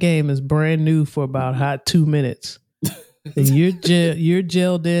 So that game is brand new for about hot 2 minutes. And you're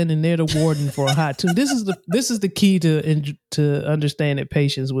jailed in, and they're the warden for a hot 2. This is the key to understanding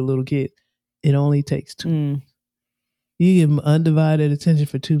patience with little kids. It only takes 2 minutes. You give them undivided attention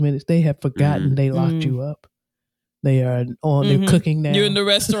for 2 minutes. They have forgotten they locked you up. They are on. They're cooking now. You're in the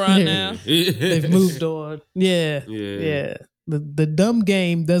restaurant now. They've moved on. Yeah. The dumb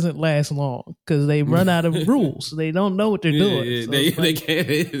game doesn't last long because they run out of rules. They don't know what they're doing. Yeah. So they can't.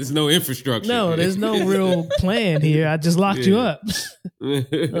 There's no infrastructure. No, there's no real plan here. I just locked you up.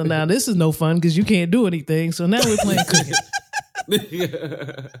 Well, now this is no fun because you can't do anything. So now we're playing cooking.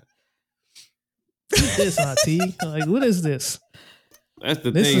 What's this, Auntie? Like, what is this? That's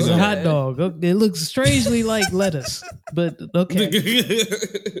the This thing. is a though. hot dog. It looks strangely like lettuce, but okay.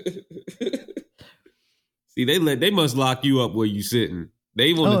 See, they must lock you up where you sitting.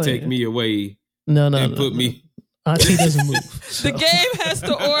 They want to take me away No, and put me. Auntie doesn't move. So. The game has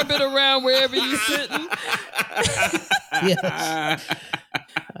to orbit around wherever you're sitting. Yes.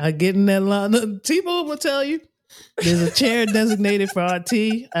 I get in that line. T-Bone will tell you. There's a chair designated for RT.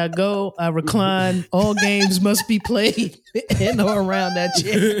 I go, I recline. All games must be played in or around that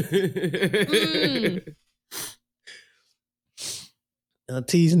chair.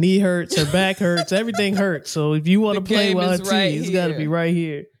 RT's knee hurts, her back hurts, everything hurts. So if you want to play with RT, it's got to be right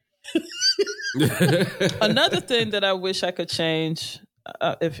here. Another thing that I wish I could change,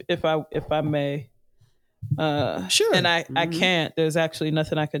 if I may, sure, and I can't. There's actually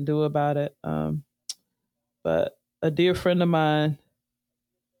nothing I can do about it. But a dear friend of mine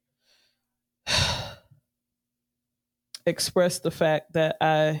expressed the fact that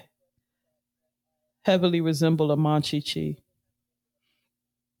I heavily resemble a Monchi-Chi.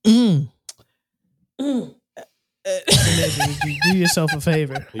 You do yourself a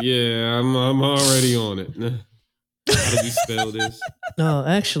favor. Yeah, I'm already on it. How do we spell this? No,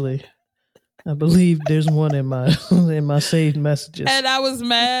 actually, I believe there's one in my saved messages. And I was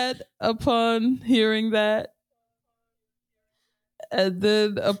mad upon hearing that. And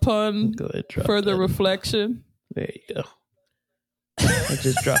then upon further reflection. There you go. I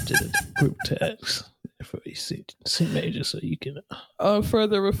just dropped it in the group text for you C major so you can. On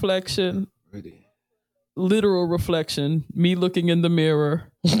further reflection, literal reflection, me looking in the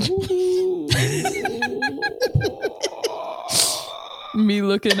mirror. Me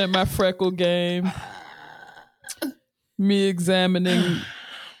looking at my freckle game. Me examining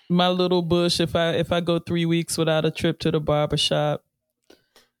my little bush if I go 3 weeks without a trip to the barbershop.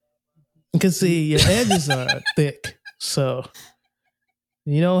 You can see your edges are thick, so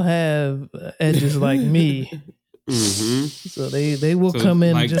you don't have edges like me. Mm-hmm. So they will come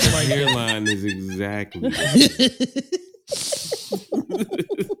in like just the like hairline is exactly.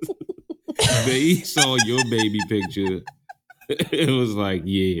 They saw your baby picture. It was like,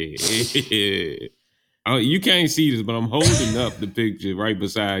 yeah. Oh, you can't see this, but I'm holding up the picture right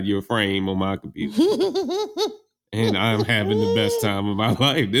beside your frame on my computer. And I'm having the best time of my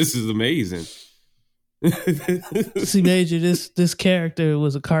life. This is amazing. See, Major, this character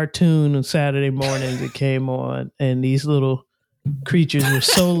was a cartoon on Saturday mornings. It came on, and these little creatures were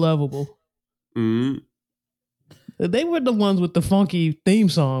so lovable. Mm-hmm. They were the ones with the funky theme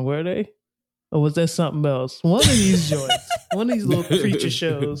song, were they? Or was that something else? One of these joints, one of these little creature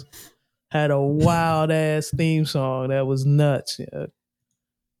shows had a wild ass theme song that was nuts. Yeah. It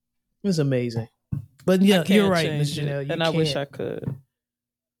was amazing. But yeah, you're right, Miss Janelle. And I wish I could.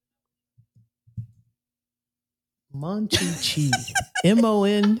 Monchi-Chi.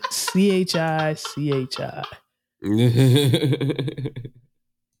 Monchichi.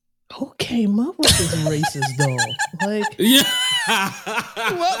 Who came up with this racist dog? Like, yeah.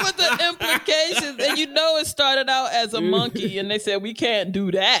 What were the implications? And you know, it started out as a monkey, and they said we can't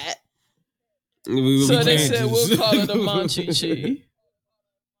do that. So they said we'll call it a Monchi-Chi.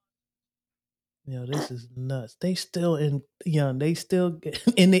 Yo, this is nuts. They still in the EU. They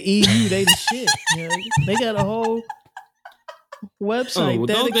the shit. You know? They got a whole website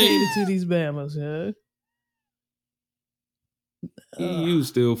dedicated to these Bamas. Yeah. EU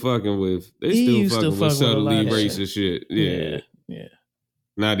still fucking with. They still fucking with subtly racist shit. Yeah.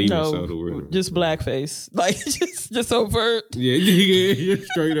 Not even subtle. Really. Just blackface, like just overt. Yeah,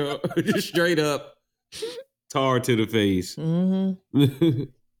 straight up, tar to the face. Mm-hmm.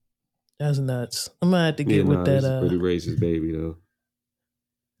 That's nuts. I'm gonna have to get with that. Pretty racist baby though.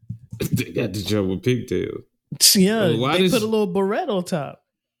 They got to jump with pigtails. Yeah, they put a little barrette on top.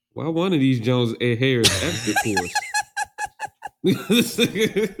 Why one of these Jones' hair is extra coarse?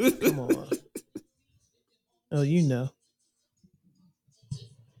 Come on. Oh, you know.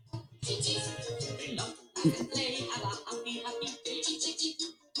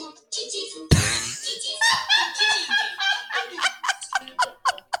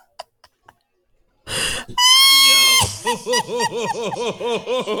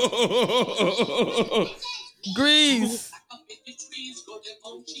 Grease.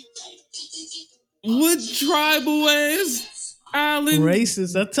 What tribal ass island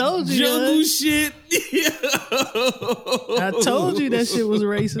racist? I told you jungle that. shit. I told you that shit was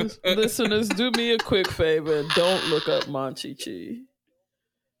racist. Listeners, do me a quick favor and don't look up Monchi-Chi.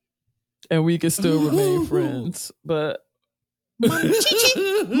 And we can still remain friends. But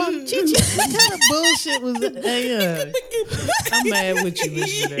Monchi-Chi. What kind of bullshit was that? Hey, I'm mad with you,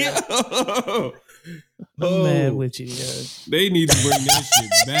 Mr. I'm mad with you, yo. They need to bring that shit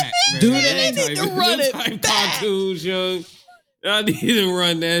back, man. Dude, they need to run it back. back. Cartoons, young. I need to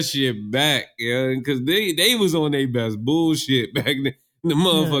run that shit back, yeah, because they was on their best bullshit back then. The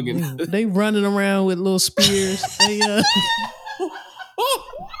motherfucking They running around with little spears.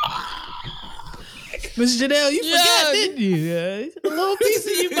 Miss Janelle, you forgot, didn't you? A little piece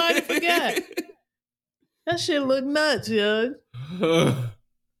of you might have forgot. That shit look nuts, yo.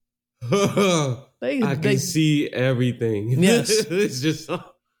 I can see everything. Yes. It's just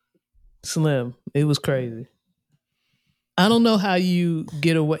Slim. It was crazy. I don't know how you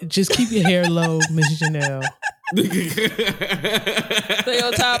get away. Just keep your hair low, Miss Janelle. Stay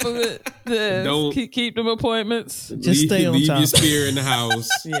on top of it. Yeah, Don't keep them appointments. Just stay on top. Leave your spear in the house.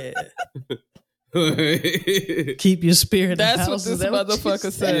 Yeah. Keep your spirit in the That's house. what this motherfucker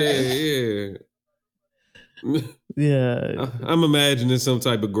said. Yeah. I'm imagining some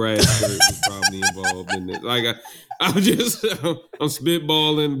type of grass skirt was probably involved in it. Like I'm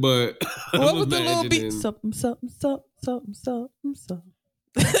spitballing, but What I'm was the little beat? imagining. Something. Chi-chi.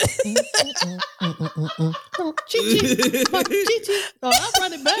 Oh, I'll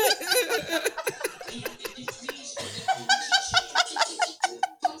run it back.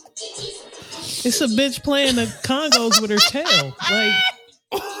 It's a bitch playing the congos with her tail. Like,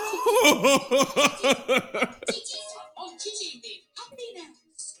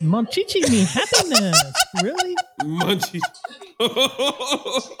 Monchichi mean happiness. Really? Munchies.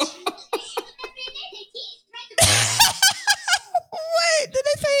 Wait, did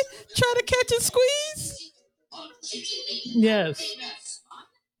they say try to catch and squeeze? Yes.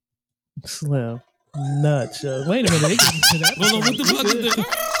 Slim. Nuts. Wait a minute. They can do that. Hold on, what the fuck is that?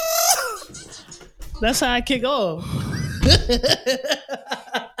 That's how I kick off.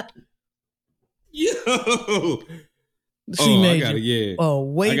 Yo. See, I Major. gotta get. Oh, I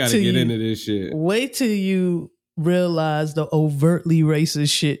wait gotta till get you into this shit. wait till you realize the overtly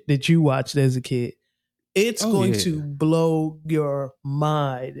racist shit that you watched as a kid. It's going to blow your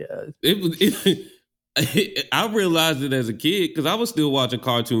mind. I realized it as a kid because I was still watching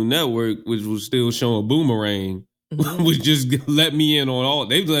Cartoon Network, which was still showing Boomerang, which just let me in on all.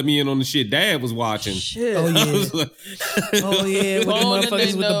 They let me in on the shit Dad was watching. Shit. Oh I yeah, was like, oh yeah, with the Bone in motherfuckers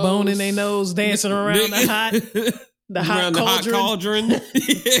they with the bone in nose. their nose dancing around the hot, the hot around the hot cauldron. cauldron.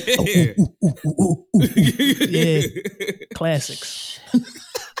 Yeah, classics,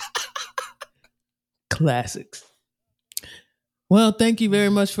 classics. Well, thank you very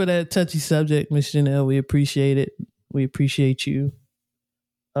much for that touchy subject, Miss Janelle. We appreciate it. We appreciate you.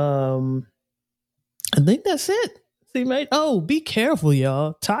 I think that's it. See, mate. Oh, be careful,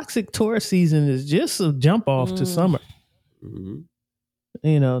 y'all. Toxic tourist season is just a jump off to summer. Mhm.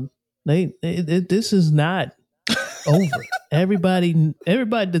 You know, this is not over. Everybody,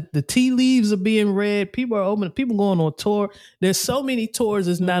 the tea leaves are being read. People are open. People going on tour. There's so many tours.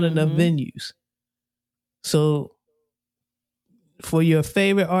 There's not enough venues. So, for your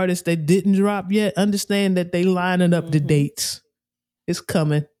favorite artists that didn't drop yet, understand that they lining up the dates. It's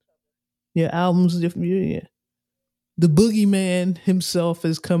coming. Your albums, yeah. The Boogeyman himself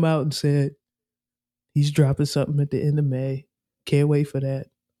has come out and said he's dropping something at the end of May. Can't wait for that.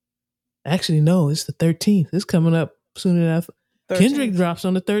 Actually, no, it's the 13th. It's coming up soon enough. 13th. Kendrick drops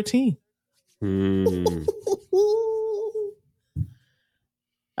on the 13th. Mm.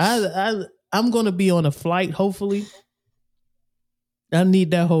 I'm going to be on a flight, hopefully. I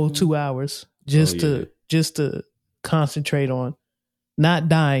need that whole 2 hours just to concentrate on not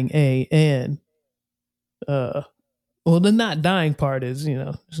dying, and the not dying part is,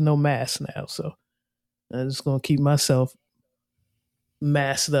 there's no mask now, so I'm just gonna keep myself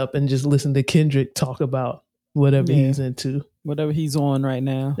masked up and just listen to Kendrick talk about whatever he's into. Whatever he's on right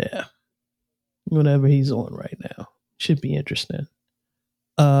now. Yeah, whatever he's on right now should be interesting.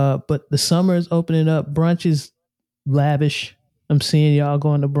 But the summer is opening up. Brunch is lavish. I'm seeing y'all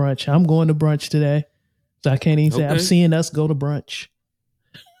going to brunch. I'm going to brunch today. So I can't even say I'm seeing us go to brunch.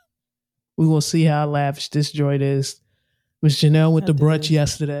 We're going to see how lavish this joint is. Miss Janelle went to brunch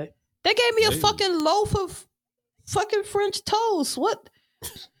yesterday. They gave me a fucking loaf of fucking French toast. What?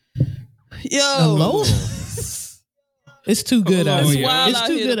 Yo. A loaf? It's too good out It's here. wild It's out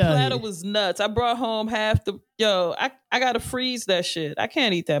too here. good The out platter here. was nuts. I brought home half the... Yo, I got to freeze that shit. I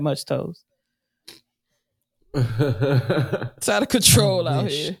can't eat that much toast. It's out of control out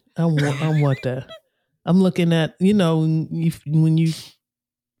Wish. here. I want that. I'm looking at, when you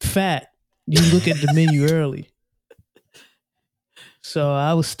fat, you look at the menu early. So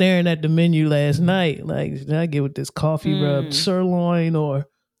I was staring at the menu last night, like, did I get with this coffee rub sirloin or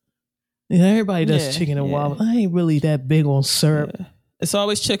everybody does chicken and waffles. I ain't really that big on syrup. It's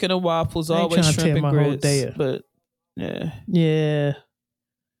always chicken and waffles, I ain't always trying to tear shrimp and my whole grits. day up. But yeah, Yeah.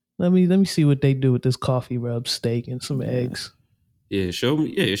 Let me see what they do with this coffee rub steak and some eggs. Yeah, show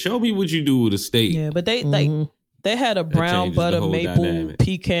me what you do with a steak. yeah. But they they had a brown changes the butter whole maple dynamic.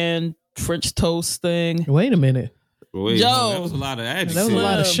 pecan French toast thing. Wait a minute. Wait, Yo. that was a lot of adjectives. That was a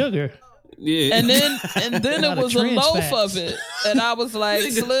lot of Slim. sugar. Yeah. And then A lot it of was a trans loaf fats. of it. And I was like,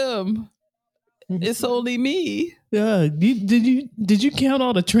 Slim, it's only me. Yeah, did you count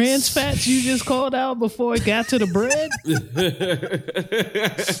all the trans fats you just called out before it got to the bread?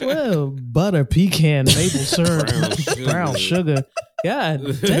 Well, butter, pecan, maple syrup, brown sugar. God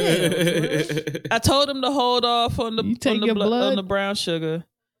damn. I told him to hold off on the You take your blood? on the brown sugar.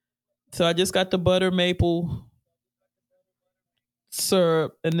 So I just got the butter maple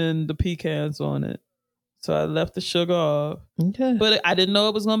syrup and then the pecans on it. So I left the sugar off. Okay. But I didn't know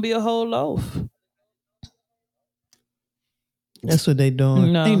it was gonna be a whole loaf. That's what they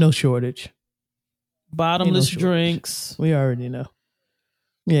doing. No. Ain't no shortage. Bottomless Ain't no shortage. drinks. We already know.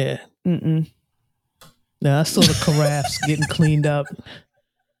 Yeah. Mm-mm. Now I saw the carafes getting cleaned up.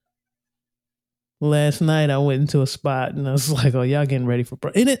 Last night I went into a spot and I was like, "Oh, y'all getting ready for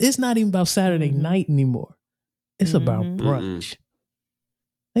brunch?" And it's not even about Saturday night anymore. It's about brunch.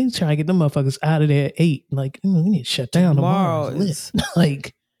 They try to get them motherfuckers out of there at 8. Like, we need to shut down tomorrow. Tomorrow It's lit.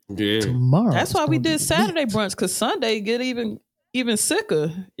 Like Yeah. tomorrow. That's it's why we gonna be did Saturday lit. brunch, because Sunday get even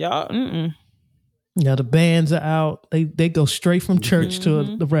sicker. Y'all, Now the bands are out. They go straight from church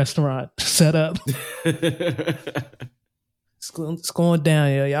to the restaurant set up. It's going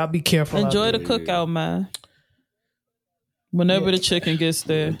down, yo. Y'all be careful. out enjoy there. the cookout, man. Whenever the chicken gets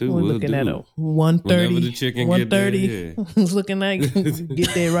there. We're looking at a Whenever 1:30. the chicken get there, 1:30. It's looking like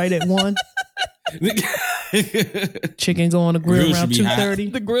get there right at 1. Chicken go on the grill Grill should around be hot.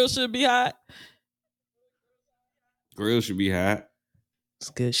 2:30. The grill should be hot. Grill should be hot. It's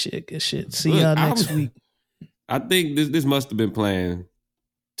good shit. Good shit. See Look, y'all next week. I think this must have been planned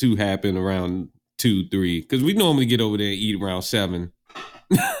to happen around 2, 3, because we normally get over there and eat around 7,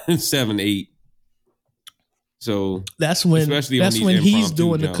 7, 8. So That's when especially on these he's impromptu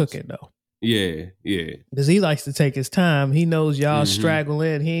doing the jumps. cooking though. yeah. Because he likes to take his time. He knows y'all straggle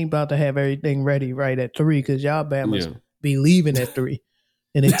in. He ain't about to have everything ready right at 3 because y'all Bamas Yeah. be leaving at 3.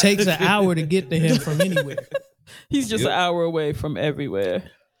 And it takes an hour to get to him from anywhere. He's just an hour away from everywhere.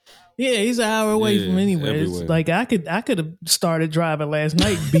 Yeah, he's an hour away Yeah, from anywhere. It's everywhere. like I could have started driving last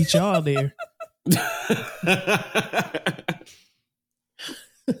night and beat y'all there.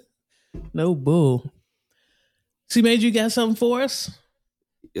 No bull. See, Major, you got something for us?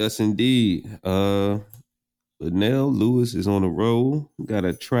 Yes, indeed. Linnell Lewis is on a roll. Got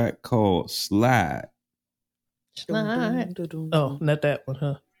a track called Slide. Oh, not that one,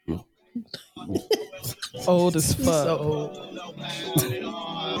 huh? Old as fuck. So old.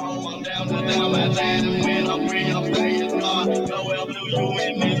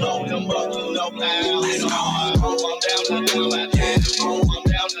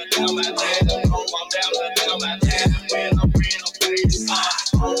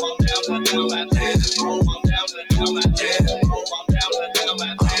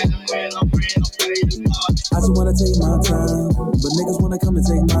 I just wanna take my time, but niggas wanna come and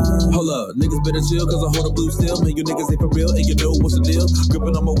take mine. Hold up, niggas better chill, cause I hold a blue still. Man, you niggas ain't for real, and you know what's the deal.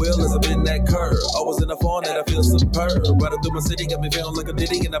 Gripping on my wheel as I'm in that curve. Always in the phone that I feel superb. Riding through my city, got me feeling like a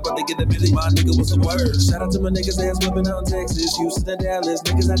ditty, and I'm about to get a milli. My nigga, what's the word? Shout out to my niggas ass whipping out in Texas, Houston and Dallas.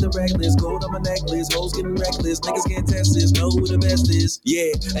 Niggas out the reckless, gold on my necklace, hoes getting reckless. Niggas can't test this, know who the best is.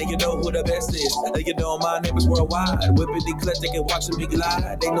 Yeah, and you know who the best is. And you know my name is worldwide. Whipping eclectic and watching me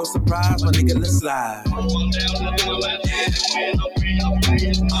glide. Ain't no surprise, my nigga, let's slide.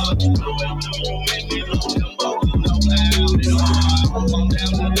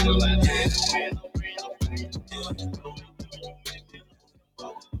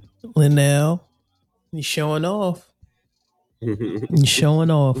 Linnell, you showing off. You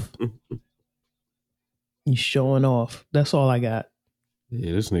showing off. You showing off. That's all I got.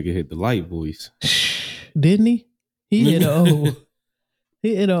 Yeah, this nigga hit the light voice. Didn't he? He hit a old.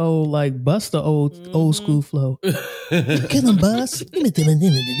 He hit a old like Buster old school flow. Kill him, Bus.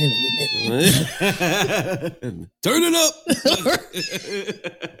 Turn it up.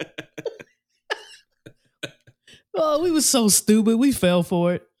 Oh, we was so stupid. We fell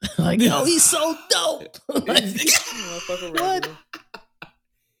for it. Like, yo, he's so dope. Like, what?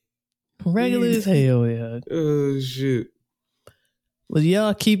 Regular as hell, yeah. Oh shit. Well,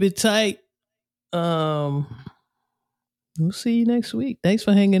 y'all keep it tight. We'll see you next week. Thanks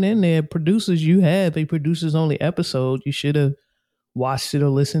for hanging in there. Producers, you have a producers only episode. You should have watched it or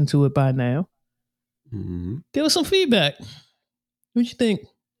listened to it by now. Mm-hmm. Give us some feedback. What you think?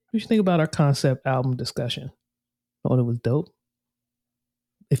 What you think about our concept album discussion? Thought it was dope.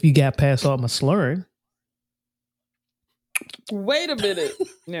 If you got past all my slurring. Wait a minute.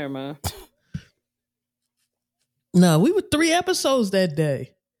 Never mind. No, we were 3 episodes that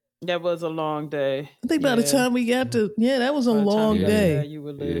day. That was a long day. I think by the time we got to, that was a long day. You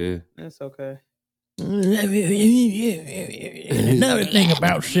were lit. That's okay. Another thing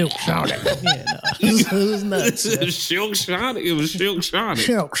about Silk Sonic. It was nuts. Silk Sonic. It was Silk Sonic.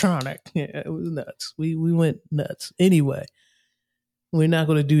 Silk Sonic. Yeah, it was nuts. We went nuts. Anyway, we're not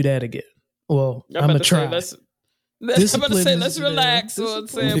going to do that again. Well, I'm going to try. Let's relax on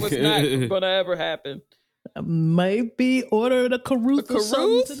saying what's not going to ever happen. I might be ordering a Caruth or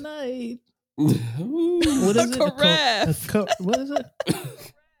something tonight. What is it? What is it?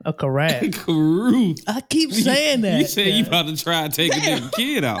 A carafe. Caruth. I keep saying that. You said you about to try and take a different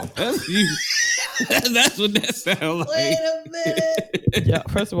kid out. That's you. That's what that sounds like. Wait a minute. Yeah,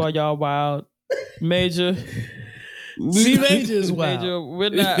 first of all, y'all wild. Major. See, Major is wild. Major,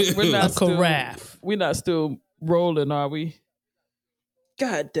 we're not a carafe. We're not still rolling, are we?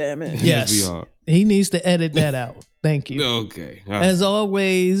 God damn it. Yes. We are. He needs to edit that out. Thank you. Okay. Right. As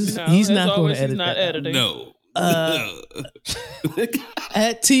always, he's not going to edit that editing. No.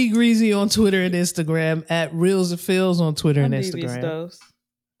 At T Greasy on Twitter and Instagram, at Reels and Feels on Twitter and Instagram.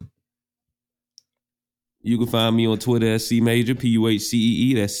 You can find me on Twitter at C Major,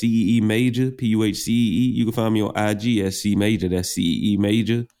 Puhcee. That's CEE Major, Puhcee. You can find me on IG at C Major. That's CEE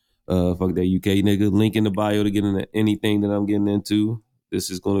Major. Fuck that UK nigga. Link in the bio to get into anything that I'm getting into. This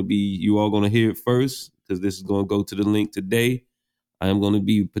is going to be, you all going to hear it first because this is going to go to the link today. I am going to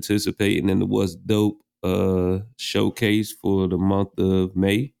be participating in the What's Dope showcase for the month of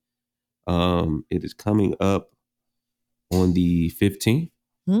May. It is coming up on the 15th.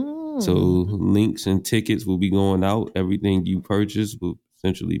 So links and tickets will be going out. Everything you purchase will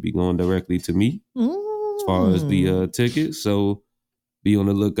essentially be going directly to me as far as the tickets. So be on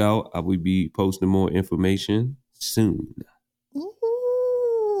the lookout. I will be posting more information soon.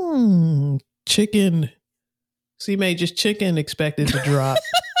 Chicken. C Major's chicken expected to drop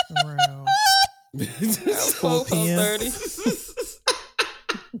around 4 p.m. 30.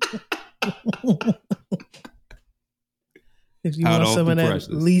 If you want some of that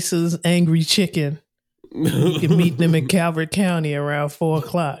Lisa's Angry Chicken, you can meet them in Calvert County around 4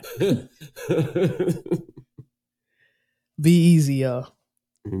 o'clock. Be easy, y'all.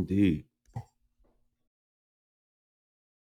 Indeed.